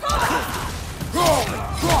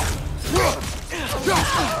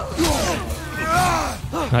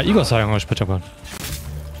 나 이거 사용하고 싶어 잠깐.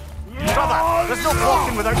 Brother, there's no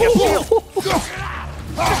walking without your shield.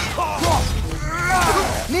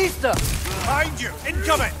 Nista! Behind you,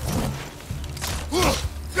 incoming.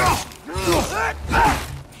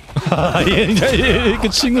 얘 그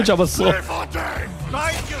친구 잡았어.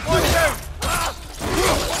 Behind you, watch out.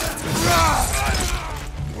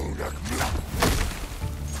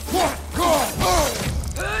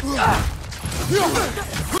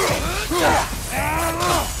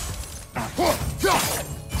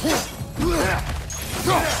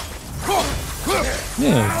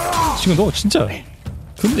 네, 지금 너 진짜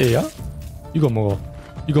근데 애야? 이거 먹어.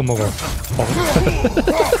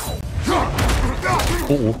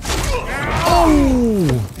 오오.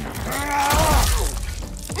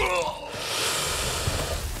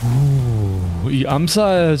 이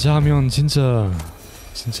암살자면 진짜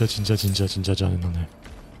잘했네.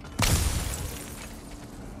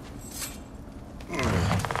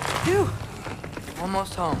 Phew!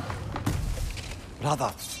 Almost home.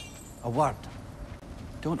 Brother, a word.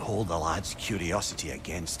 Don't hold the lad's curiosity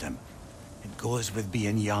against him. It goes with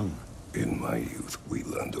being young. In my youth, we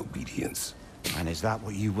learned obedience. And is that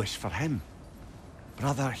what you wish for him?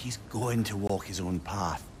 Brother, he's going to walk his own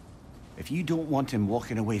path. If you don't want him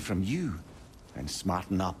walking away from you, then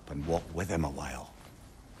smarten up and walk with him a while.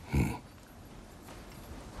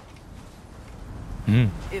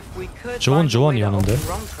 If we could 좋은 find a way to 조언이었는데. open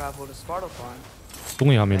rum travel to Svartalfheim,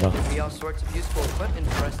 동의합니다. there'd be all sorts of useful equipment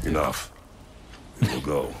for us to... Enough. We will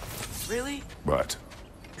go. Really? But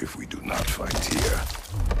if we do not find Tyr,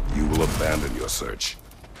 you will abandon your search.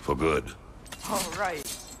 For good. All right.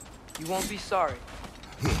 You won't be sorry.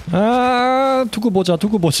 두고 보자.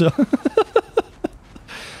 두고 보자.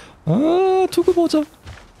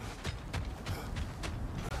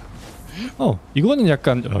 이거는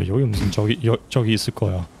약간 여기 무슨 저기 있을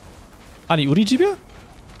거야. 아니 우리 집이야?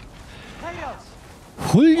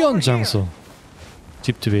 훈련 장소.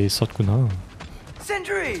 집 뒤에 있었구나.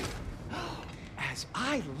 Sindri! As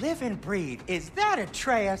I live and breathe, is that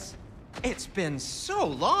Atreus? It's been so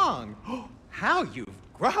long. How you've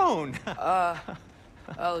grown.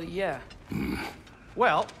 Oh, yeah.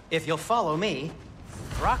 Well, if you'll follow me,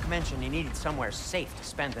 Brock mentioned you needed somewhere safe to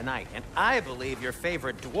spend the night, and I believe your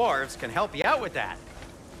favorite dwarves can help you out with that.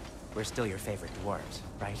 We're still your favorite dwarves,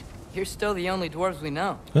 right? You're still the only dwarves we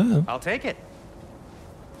know. 예. I'll take it.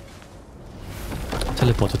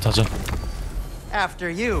 텔레포트 타자. After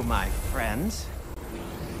you, my friends.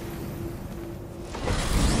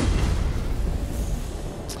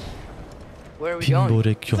 Where are we going?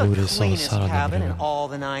 The 빈볼의 겨울에서 cleanest cabin in 살아남으려. all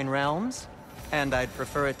the 9 realms, and I'd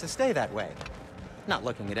prefer it to stay that way. Not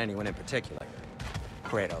looking at anyone in particular.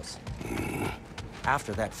 Kratos.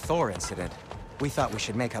 After that Thor incident, we thought we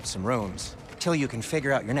should make up some rooms till you can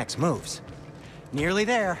figure out your next moves. Nearly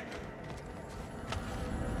there.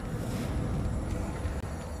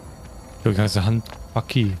 여기 항상 한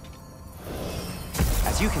바퀴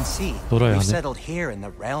As you can see, 돌아야 we've 하네. settled here in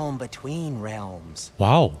the realm between realms.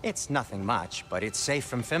 와우. It's nothing much, but it's safe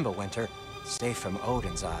from Fimbulwinter, safe from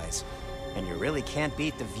Odin's eyes. And you really can't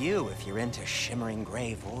beat the view if you're into shimmering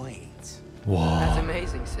gray voids. That's 와,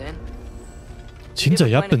 amazing, Sin. 진짜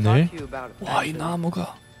We have a plan to 예쁘네. talk to you about it, 와, 이 actually.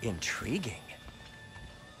 나무가. Intriguing.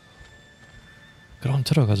 그럼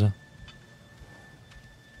들어가자.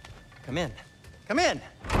 Come in. Come in.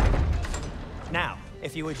 Now,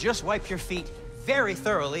 if you would just wipe your feet very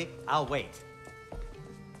thoroughly, I'll wait.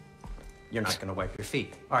 You're not going to wipe your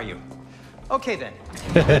feet, are you? Okay then.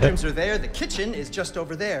 The bedrooms are there. The kitchen is just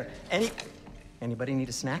over there. Anybody need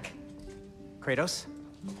a snack? Kratos?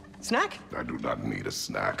 Snack? I do not need a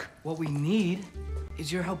snack. What we need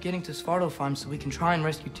is your help getting to Svartalfheim so we can try and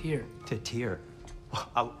rescue Tyr. To Tyr.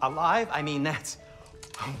 Alive? I mean, that's...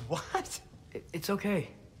 What? It's okay.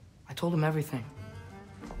 I told him everything.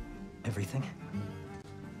 Everything?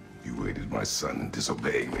 You aided my son in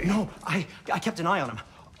disobeying me. No, I kept an eye on him.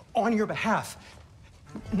 On your behalf.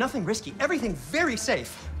 Nothing risky. Everything very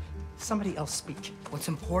safe. Somebody else speak. What's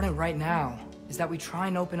important right now is that we try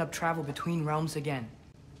and open up travel between realms again.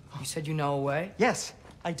 You said you know a way? Yes,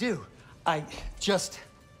 I do.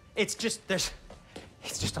 It's just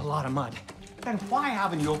a lot of mud. Then why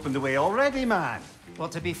haven't you opened the way already, man? Well,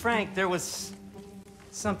 to be frank, there was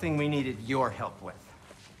something we needed your help with.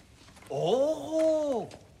 Oh!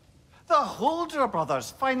 The Holder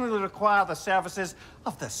brothers finally require the services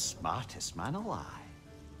of the smartest man alive.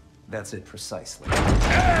 That's it precisely.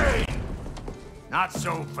 Hey! Not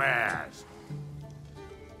so fast.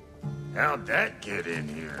 How'd that get in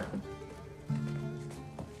here?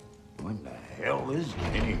 What the hell is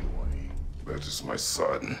it anyway? That is my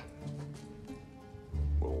son.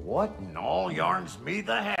 Well, what in all yarns me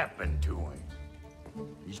that happened to him?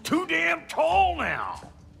 He's too damn tall now.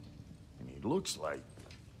 And he looks like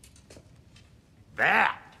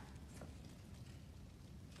that.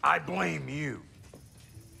 I blame you.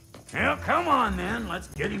 Well, come on then. Let's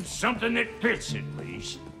get him something that fits at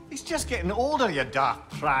least. He's just getting older, you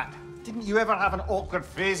daft prat. Didn't you ever have an awkward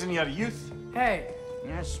phase in your youth? Hey,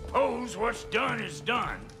 I suppose what's done is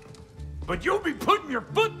done. But you'll be putting your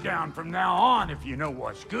foot down from now on if you know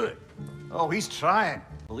what's good. Oh, he's trying.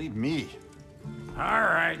 Believe me. All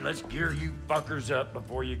right, let's gear you fuckers up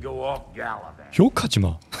before you go off gallivanting. 욕하지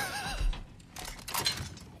마.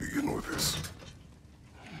 Begin with this.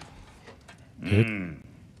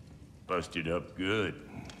 Busted up good.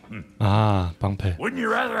 아, 방패. Wouldn't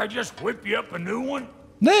you rather I just whip you up a new one?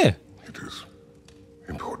 네. It is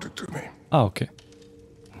important to me. 아, 오케이.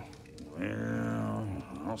 Well,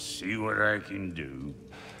 I'll see what I can do.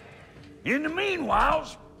 In the meanwhile,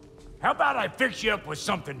 how about I fix you up with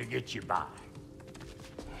something to get you by?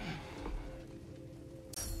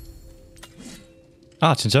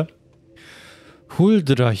 아, 진짜?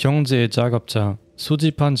 훌드라 형제의 작업자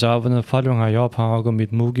수집한 자원을 활용하여 방어구 및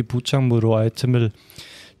무기 부착물로 아이템을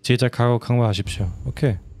제작하고 강화하십시오.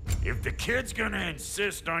 오케이. If the kid's gonna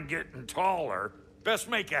insist on getting taller, best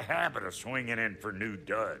make a habit of swinging in for new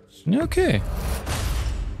duds. 오케이.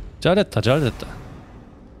 잘됐다, 잘됐다.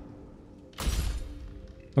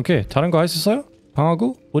 오케이, 다른 거 할 수 있어요?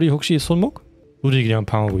 방어구? 우리 혹시 손목? 우리 그냥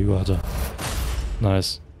방어구 이거 하자.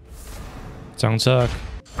 나이스. 장착.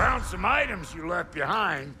 Found some items you left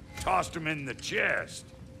behind, tossed them in the chest.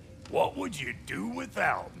 What would you do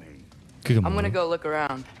without me? 그게 I'm gonna 뭐야? go look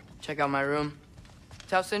around, check out my room.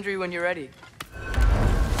 Tell Sindri when you're ready.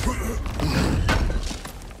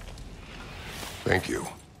 Thank you.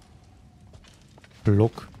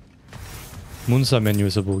 블록. 문서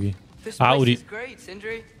메뉴에서 보기. This 아, place 우리 is great,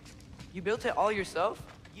 Sindri. You built it all yourself?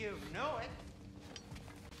 You know it.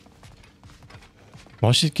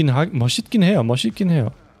 멋있긴 해요. 멋있긴 해요.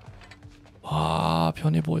 와,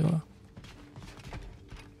 편해 보여.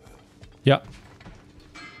 야,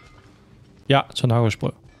 전화하고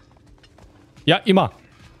싶어요. 야, 이마.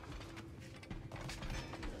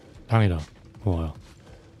 당이다. 고마워요.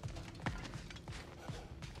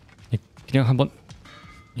 그냥 한번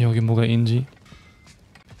여기 뭐가 있는지.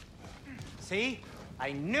 See?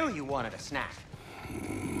 I knew you wanted a snack.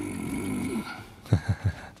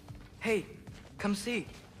 Hey, come see.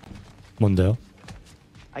 뭔데요?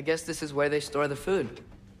 I guess this is where they store the food.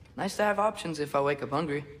 Nice to have options if I wake up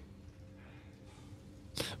hungry.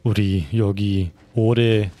 우리 여기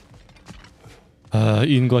오래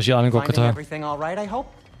인 것이 아닌 것 Finding 같아. everything all right, I hope?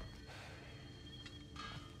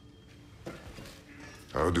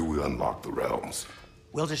 How do we unlock the realms?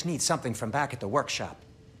 We'll just need something from back at the workshop.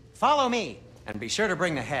 Follow me, and be sure to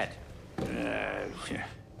bring the head.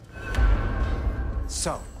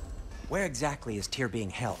 So, where exactly is Tyr being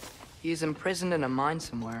held? He's imprisoned in a mine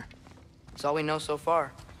somewhere. That's all we know so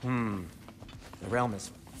far. The realm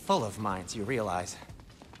is full of mines, you realize.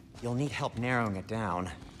 You'll need help narrowing it down.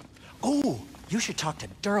 Oh, you should talk to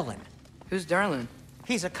Derlin. Who's Derlin?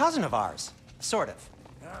 He's a cousin of ours, sort of.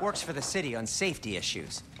 Works for the city on safety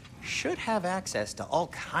issues. Should have access to all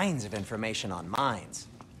kinds of information on mines.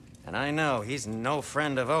 And I know he's no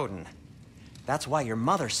friend of Odin. That's why your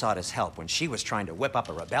mother sought his help when she was trying to whip up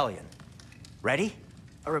a rebellion. Ready?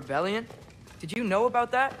 A rebellion? Did you know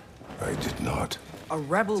about that? I did not. A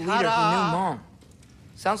rebel leader who knew Mom.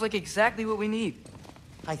 Sounds like exactly what we need.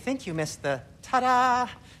 I think you missed the ta-da.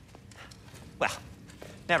 Well,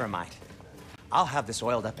 never mind. I'll have this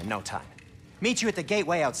oiled up in no time. Meet you at the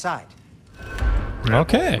gateway outside.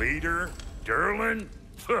 Okay. Leader, Derlin?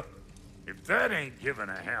 If that ain't giving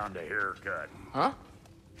a hound a haircut. Huh?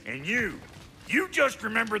 And you just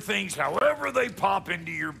remember things however they pop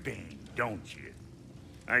into your being, don't you?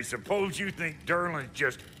 I suppose you think Derlin's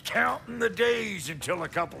just counting the days until a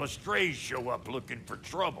couple of strays show up looking for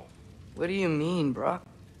trouble. What do you mean, Brock?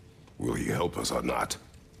 Will he help us or not?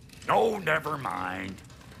 No, never mind.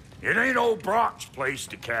 It ain't old Brock's place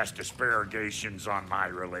to cast aspersions on my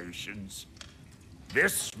relations.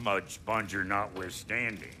 This smudge sponger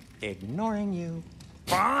notwithstanding. Ignoring you.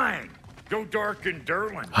 Fine. Go darken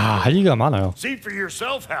Derlin. 할 얘기가 많아요. See for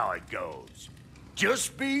yourself how it goes.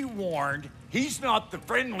 Just be warned, he's not the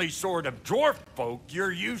friendly sort of dwarf folk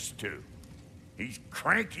you're used to. He's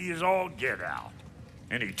cranky as all get out.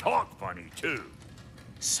 And he talk funny, too.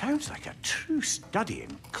 Sounds like a true study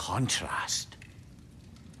in contrast.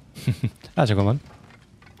 잠깐만.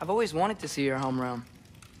 I've always wanted to see your home realm.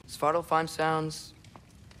 Svartalfheim sounds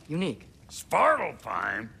unique.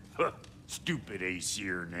 Svartalfheim? Huh, stupid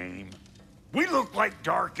Aesir name. We look like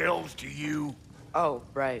dark elves to you. Oh,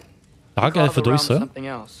 right. dark Call the elf도 realm 있어요? something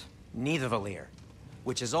else. Nidavellir,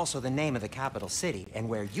 which is also the name of the capital city and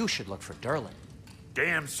where you should look for Derlin.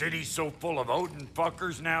 Damn city's so full of Odin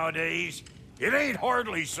fuckers nowadays. It ain't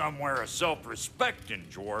hardly somewhere a self-respecting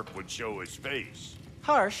dwarf would show his face.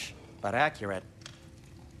 Harsh, but accurate.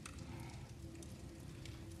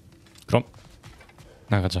 그럼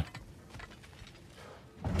나가자.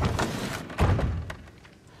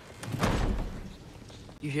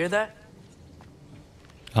 You hear that?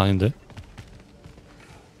 아닌데?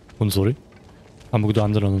 뭔 소리? 아무것도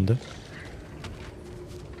안 들었는데?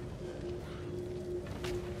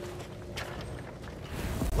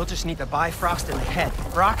 We'll just need the Bifrost in the head.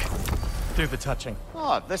 Brock, do the touching.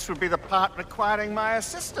 Oh, this would be the part requiring my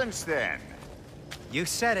assistance then. You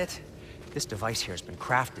said it. This device here has been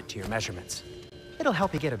crafted to your measurements. It'll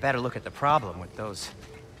help you get a better look at the problem with those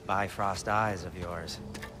Bifrost eyes of yours.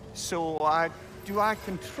 So, do I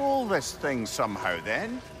control this thing somehow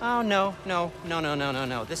then? Oh, no.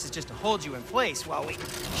 This is just to hold you in place while we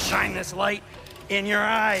shine this light in your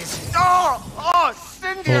eyes. Oh,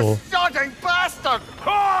 Cindy, you sodding bastard!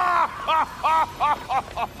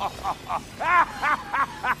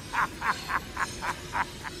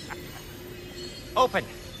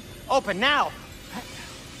 Open now!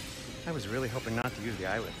 I was really hoping not to use the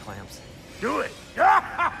eyelid clamps. Do it!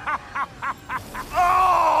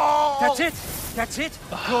 Oh! That's it!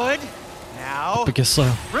 Good! Now,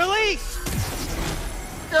 뵙겠어요. release!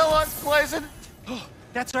 Still unpleasant.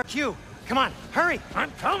 That's our cue. Come on, hurry! I'm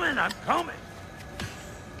coming!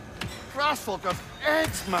 Grassfolk of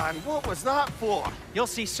eggs, man. What was that for? You'll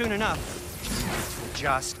see soon enough.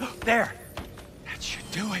 Just there. That should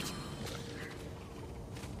do it.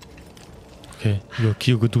 오케이, 이거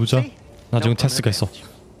기우고 두자. 나중에 테스트가 있어.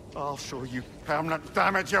 I'll show you permanent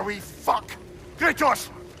damage, you wee fuck. Kratos,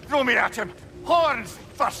 throw me at him. Horns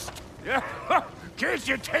first. Can't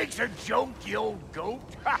you take a joke, you old goat?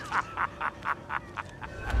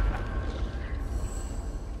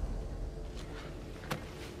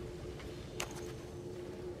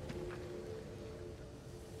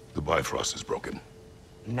 The Bifrost is broken.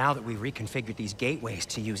 Now that we've reconfigured these gateways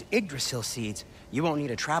to use Yggdrasil seeds, you won't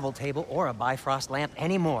need a travel table or a Bifrost lamp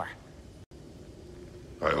anymore.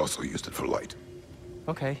 I also used it for light.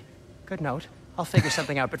 Okay, good note. I'll figure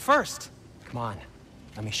something out, but first, come on,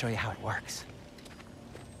 let me show you how it works.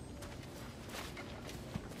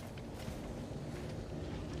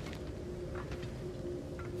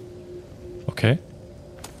 오케이.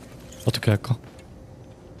 어떻게 할까?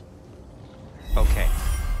 Okay,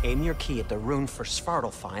 aim your key at the rune for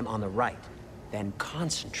Svartalfheim on the right, then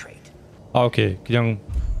concentrate. 아, 오케이. 그냥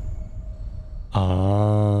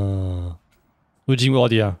우리 지금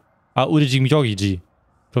어디야? 아, 우리 지금 여기지.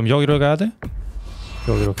 그럼 여기로 가야 돼?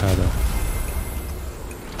 여기로 가야 돼.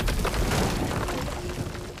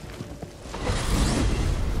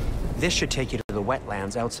 This should take you to the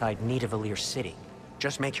wetlands outside Nidavellir City.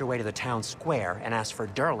 Just make your way to the town square and ask for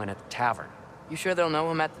Derlin at the tavern. You sure they'll know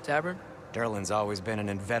him at the tavern? Derlin's always been an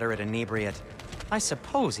inveterate inebriate. I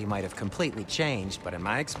suppose he might have completely changed, but in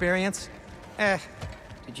my experience,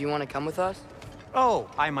 Did you want to come with us? Oh,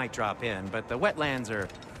 I might drop in, but the wetlands are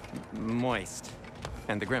moist.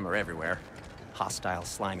 And the Grim are everywhere. Hostile,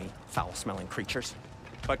 slimy, foul-smelling creatures.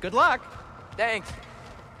 But good luck! Thanks.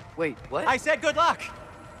 Wait, what? I said good luck!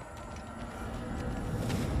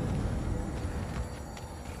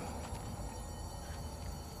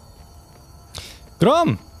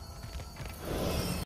 그럼